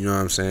paper. You know what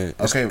I'm saying?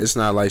 It's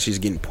not like she's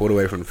getting pulled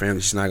away from the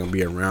family. She's not going to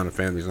be around the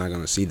family. She's not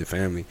going to see the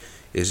family.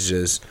 It's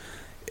just,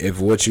 if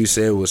what you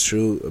said was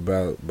true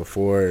about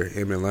before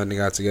him and London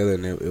got together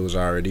and it was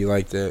already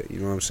like that, you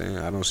know what I'm saying?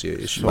 I don't see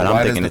an issue. But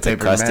I'm thinking it's a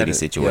custody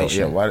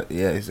situation.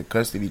 It's a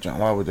custody joint.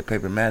 Why would the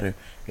paper matter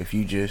if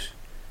you just...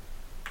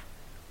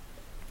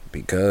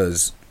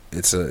 Because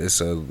it's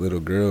a little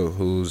girl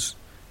who's,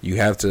 you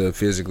have to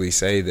physically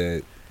say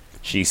that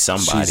she's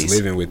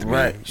living with me.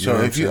 Right.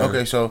 So if you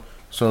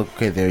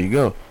okay, there you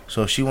go.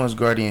 So if she wants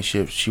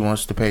guardianship, she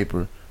wants the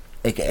paper,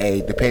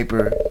 aka the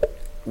paper.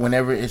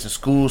 Whenever it's a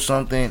school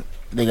something,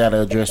 they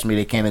gotta address me.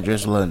 They can't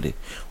address London.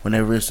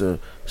 Whenever it's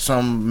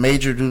some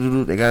major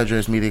they gotta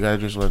address me. They gotta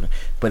address London.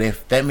 But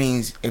if that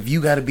means if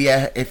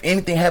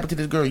anything happened to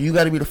this girl, you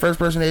gotta be the first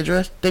person they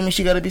address. That means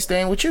she gotta be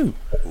staying with you.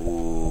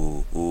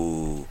 Ooh.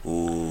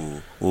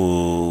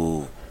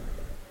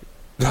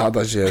 I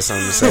thought you had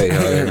something to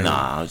say.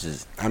 Nah, I was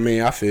just. I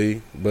mean, I feel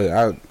you, but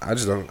I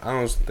just don't. I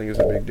don't think it's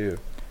a big deal.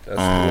 That's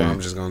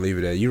I'm just gonna leave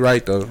it at. You're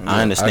right though.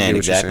 I understand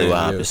exactly what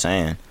I'm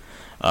saying.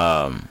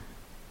 I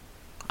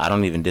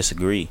don't even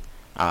disagree.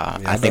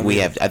 I think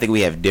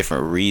we have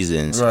different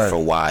reasons for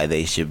why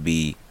they should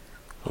be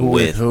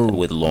with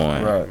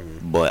Lauren. Right.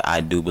 But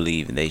I do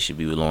believe they should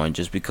be with Lauren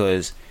just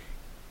because.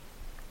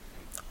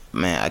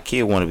 Man, a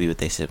kid want to be with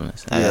their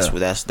siblings.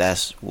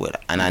 That's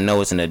what. And I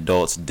know it's an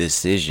adult's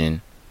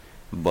decision,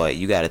 but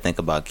you got to think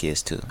about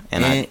kids too.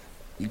 And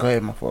go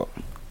ahead, my fault.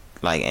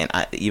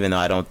 Even though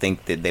I don't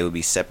think that they would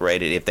be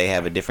separated if they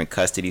have a different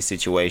custody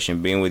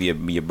situation, being with your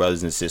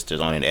brothers and sisters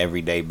on an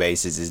everyday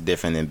basis is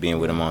different than being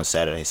with them on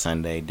Saturday,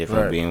 Sunday.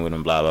 Different than being with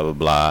them, blah blah blah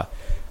blah.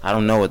 I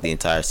don't know what the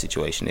entire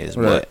situation is,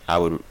 but I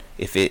would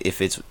if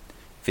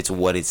it's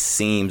what it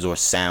seems or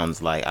sounds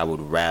like, I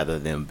would rather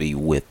them be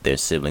with their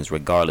siblings,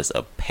 regardless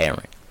of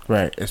parent.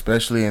 Right,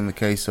 especially in the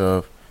case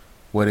of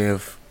what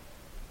if,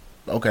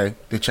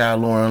 the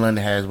child Lauren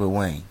London has with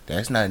Wayne.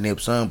 That's not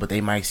Nip's son, but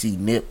they might see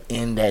Nip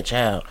in that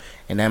child,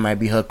 and that might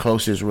be her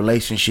closest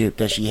relationship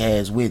that she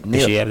has with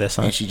Nip. Did she have that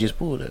son? And she just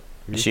pulled it.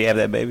 Did she have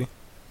that baby?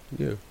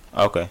 Yeah.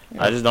 Okay.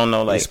 Yeah. I just don't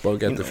know. Like, he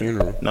spoke at the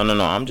funeral. No.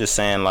 I'm just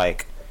saying,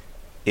 like,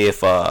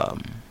 if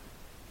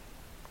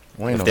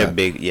they're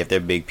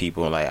big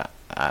people, like.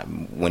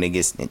 When it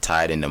gets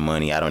tied into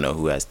money, I don't know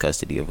who has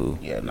custody of who.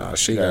 Yeah, no,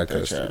 she got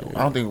custody. I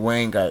don't think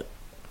Wayne got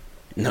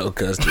no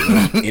custody.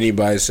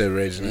 Anybody said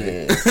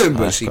Regina,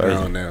 but she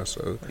gone now.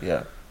 So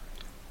yeah,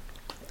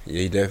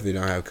 he definitely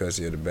don't have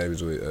custody of the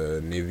babies with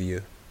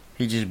Nivea.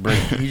 He just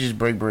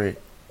break bread.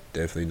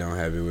 Definitely don't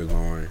have it with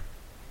Lauren.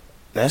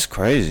 That's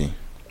crazy.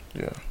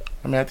 Yeah,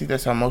 I mean, I think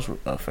that's how most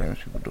famous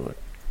people do it.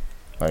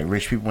 Like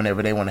rich people,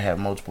 whenever they want to have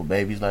multiple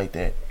babies like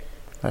that,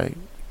 like.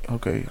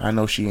 Okay, I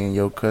know she in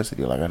your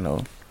custody, like I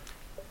know,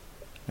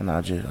 and I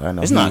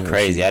know. It's not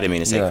crazy. I didn't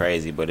mean to say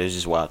crazy, but it's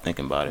just wild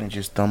thinking about it. And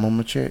just thumb them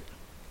a check.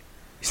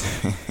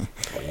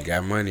 You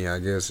got money, I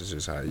guess. It's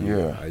just how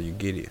you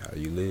get it, how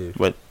you live.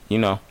 But you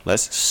know,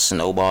 let's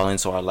snowball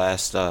into our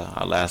last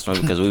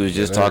one because we was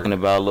just talking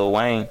about Lil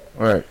Wayne.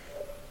 Right.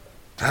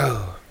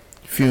 Oh,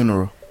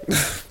 Funeral.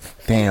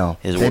 Damn.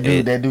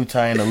 That dude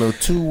tie in a little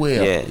too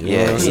well.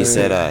 Yeah. He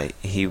said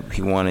he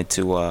wanted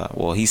to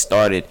well, he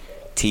started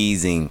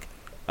teasing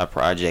a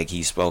project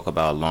he spoke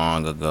about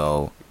long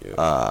ago.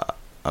 Yeah.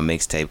 A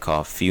mixtape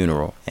called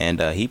Funeral, and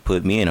he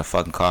put me in a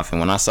fucking coffin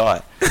when I saw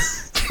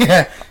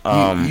it.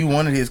 You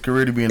wanted his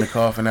career to be in a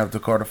coffin after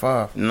Carter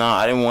 5. No,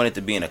 I didn't want it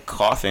to be in a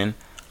coffin.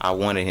 I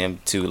wanted him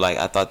to, like,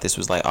 I thought this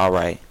was like, all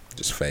right,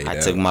 just fade out. I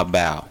took my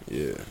bow.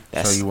 Yeah.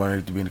 So you wanted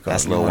it to be in the coffin.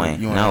 That's Lil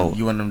Wayne. You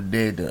want them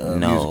dead to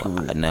music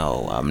career.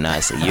 No, I'm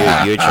not saying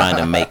you're trying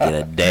to make it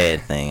a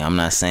dead thing. I'm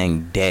not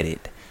saying dead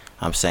it.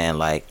 I'm saying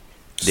like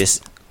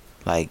this,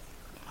 like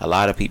a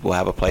lot of people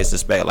have a place to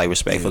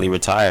respectfully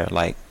retire.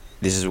 Like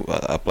this is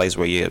a place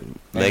where your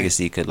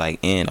legacy could like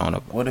end on a.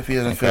 What if he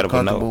doesn't feel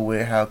comfortable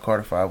with how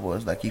Carter 5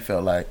 was? Like he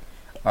felt like,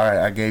 all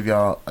right, I gave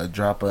y'all a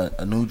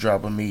new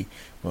drop of me,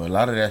 but a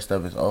lot of that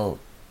stuff is old.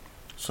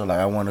 So like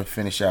I want to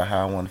finish out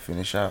how I want to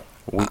finish out.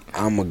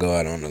 I'm gonna go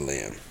out on a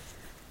limb.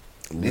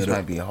 This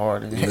might be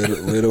hard.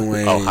 Little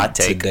Wayne hot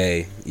take.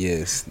 Today,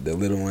 yes, the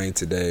Little Wayne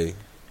today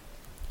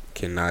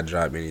cannot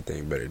drop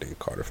anything better than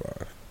Carter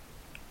 5.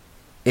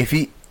 If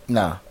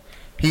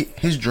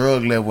his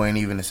drug level ain't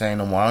even the same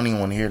no more. I don't even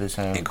want to hear the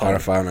same. And Carter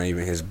 5 not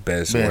even his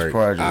best work,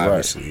 project,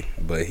 obviously.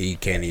 Right. But he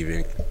can't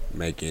even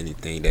make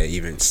anything that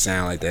even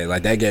sound like that.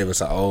 Like that gave us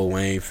an old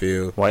Wayne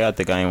feel. Why y'all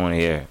think I ain't want to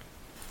hear it?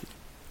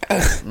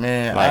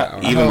 Man,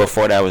 like even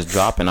before that was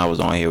dropping, I was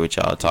on here with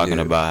y'all talking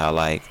about how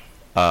like,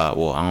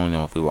 well, I don't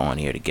know if we were on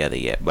here together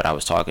yet, but I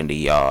was talking to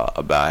y'all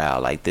about how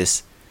like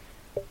this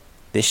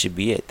should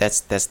be it.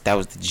 That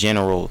was the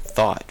general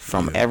thought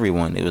from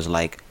everyone. It was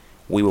like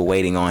we were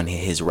waiting on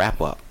his wrap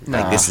up.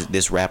 Like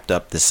this wrapped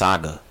up the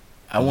saga.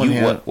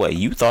 What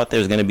you thought there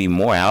was gonna be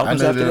more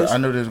albums after this? I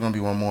know there's gonna be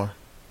one more.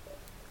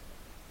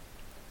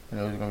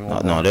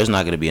 No, there's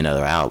not gonna be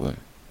another album.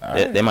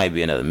 Right. There might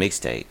be another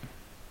mixtape.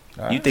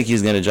 You think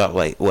he's gonna drop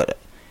like what?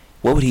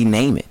 What would he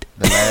name it?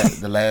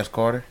 The last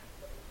Carter.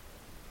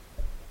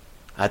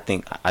 I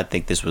think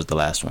this was the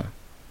last one.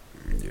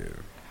 Yeah.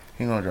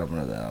 He gonna drop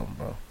another album,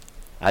 bro.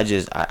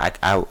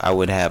 I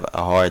would have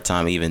a hard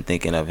time even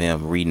thinking of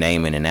him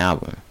renaming an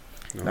album.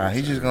 Nah,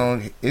 he's just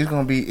gonna. It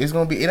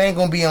ain't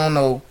gonna be on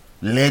no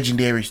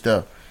legendary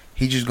stuff.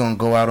 He just gonna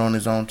go out on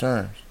his own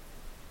terms.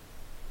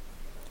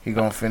 He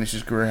gonna finish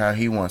his career how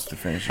he wants to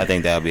finish it. I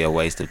think that would be a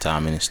waste of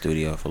time in the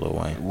studio for Lil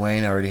Wayne.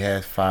 Wayne already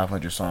has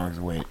 500 songs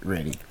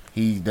ready.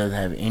 He doesn't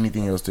have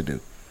anything else to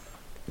do.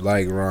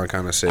 Like Ron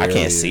kind of said, I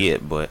can't see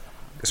it, but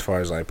as far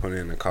as like putting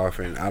it in the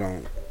coffin, I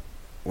don't.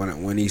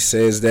 When he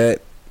says that,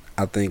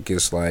 I think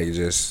it's like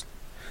just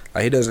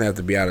like he doesn't have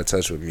to be out of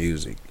touch with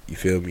music. You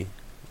feel me?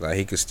 Like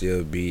he could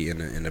still be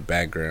in the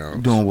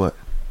background doing what?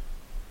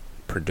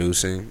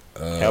 Producing,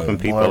 helping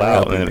people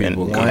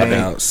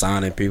out,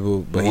 signing people,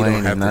 but Wayne he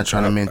don't have not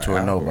trying to mentor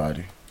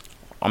nobody.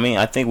 I mean,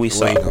 I think we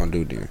saw. What he gonna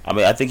do then? I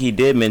mean, I think he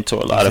did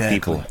mentor a lot of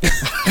people.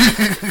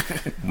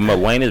 But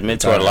Wayne has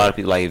mentored a lot of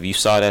people. Like if you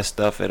saw that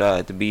stuff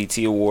at the BET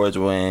Awards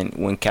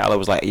when Khaled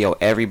was like, "Yo,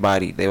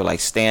 everybody," they were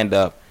like, "Stand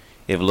up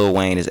if Lil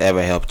Wayne has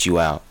ever helped you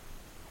out."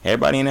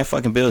 Everybody in that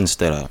fucking building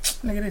stood up.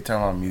 Nigga, they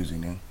talking about music,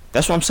 nigga.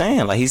 That's what I'm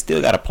saying. Like he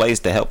still got a place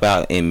to help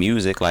out in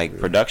music, like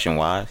production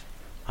wise.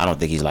 I don't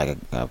think he's like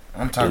a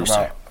I'm talking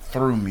about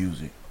through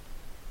music.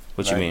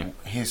 What you mean?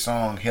 His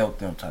song helped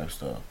them type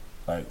stuff.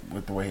 Like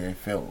with the way they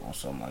felt or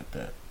something like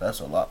that.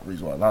 That's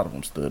reason why a lot of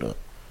them stood up.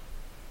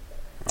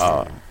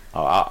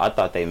 I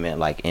thought they meant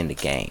like in the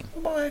game.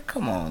 Boy,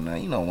 come on now.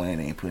 You know Wayne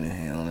ain't putting his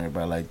hand on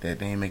everybody like that.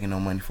 They ain't making no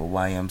money for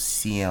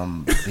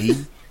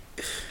YMCMB.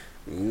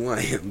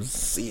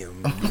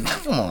 YMCMB.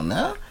 Come on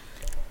now.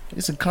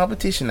 It's a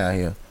competition out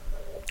here.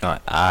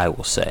 Alright, I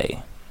will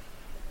say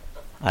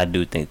I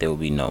do think there will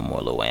be no more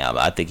Lil Wayne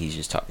album. I think he's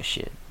just talking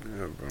shit.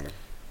 Yeah, bro.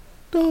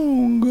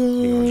 Don't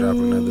go. He gonna drop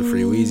another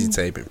Free Weezy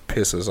tape and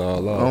piss us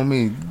all off. On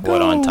me.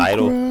 What, on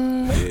Tidal?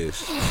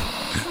 Yes.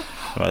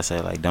 What I say,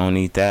 like, don't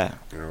eat that.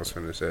 I was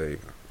gonna say,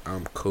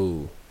 I'm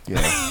cool.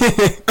 Yeah.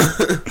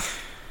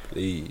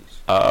 Please.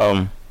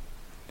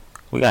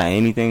 We got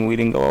anything we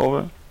didn't go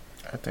over?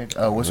 I think.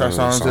 What's our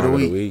songs of the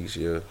week?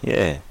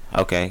 Yeah.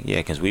 Okay. Yeah,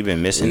 because we've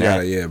been missing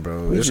that. Yeah,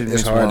 bro.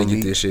 It's hard to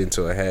get this shit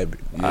into a habit.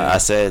 Yeah. I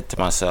said to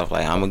myself,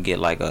 like, I'm gonna get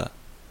like a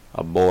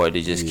board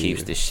that just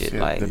keeps this shit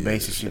like the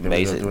basic shit. That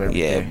we go through every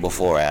day.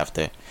 Before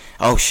after.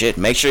 Oh shit!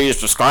 Make sure you're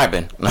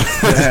subscribing.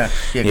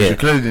 You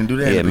clearly didn't do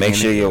that. Yeah, make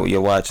sure you're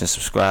watching,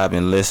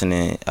 subscribing,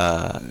 listening.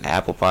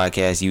 Apple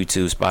Podcasts,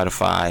 YouTube,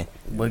 Spotify.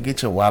 But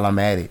get your while I'm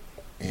at it.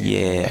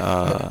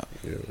 Yeah.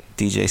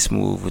 DJ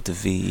Smooth with the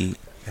VE.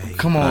 Hey,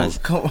 come on.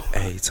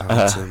 Hey,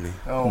 talk to me.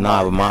 But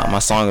my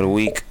song of the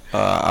week.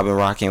 I've been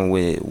rocking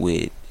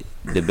with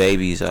the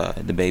babies.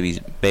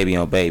 Baby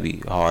on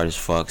Baby, hard as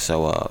fuck.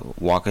 So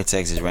Walker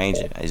Texas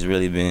Ranger. It's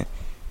really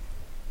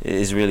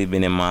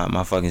been in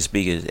my fucking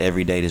speakers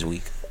every day this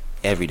week.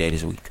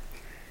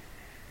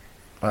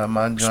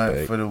 My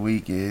joint for the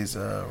week is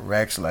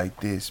Racks Like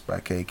This by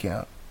K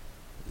Count.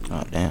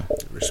 Oh damn.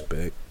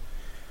 Respect.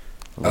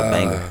 A little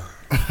banger.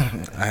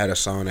 I had a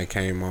song that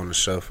came on the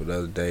shuffle the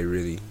other day.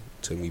 Really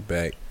took me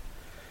back.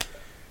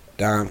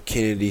 Dom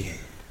Kennedy,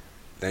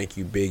 Thank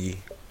You Biggie.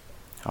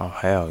 Oh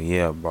hell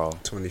yeah, bro.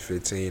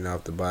 2015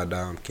 off the By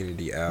Dom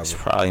Kennedy album. It's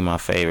probably my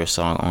favorite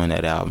song on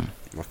that album.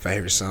 My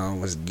favorite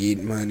song was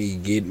Get Money,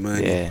 Get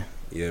Money. Yeah.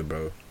 Yeah,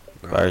 bro.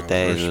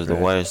 Birthdays was the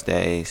worst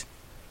days.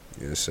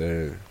 Yes,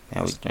 sir.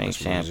 And we drink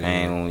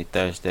champagne when we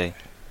thirsty.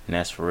 And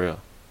that's for real.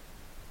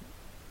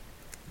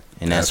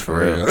 And that's for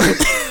real.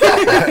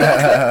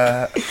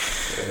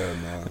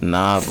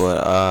 Nah,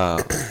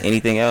 but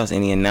anything else?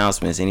 Any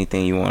announcements?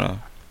 Anything you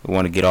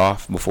wanna get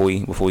off before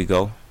we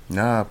go?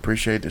 Nah, I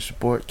appreciate the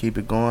support. Keep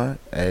it going.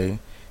 Hey,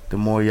 the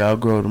more y'all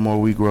grow, the more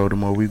we grow. The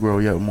more we grow,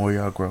 yeah, the more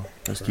y'all grow.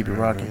 Let's keep it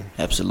rocking.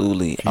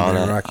 Absolutely. Keep all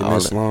that rocking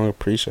this long.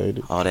 Appreciate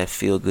it. All that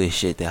feel good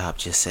shit that Hop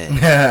just said.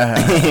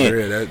 For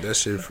real, that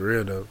shit for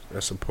real though.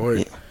 That's support.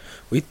 Yeah.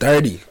 We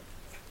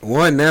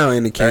 31 now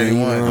in the can. You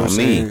know on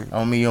me.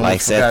 On me.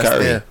 Like Seth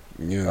Curry. Steph.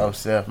 Yeah. Oh,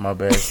 Seth, my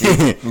bad.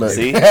 See? Look.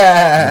 See?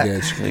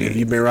 If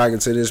you've been rocking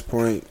to this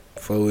point,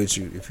 fuck with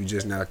you. If you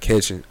just now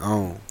catching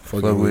on,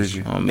 fuck with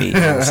you. On me.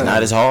 It's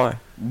not as hard.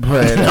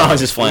 But no, I'm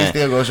just playing. We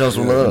still gonna show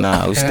some love.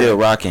 Nah, we still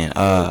rocking.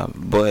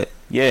 But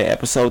yeah,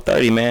 episode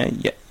 30, man.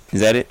 Yeah,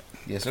 is that it?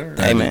 Yes, sir.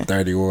 Hey, man.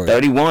 31.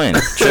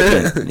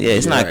 Tripping. Yeah,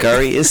 it's not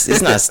Curry.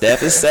 It's not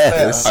Steph. It's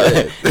Seth.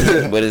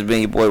 But it's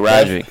been your boy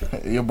Roderick.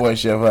 Your boy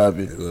Chef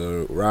Hobby.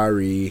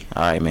 Rari.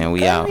 All right, man.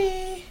 We out.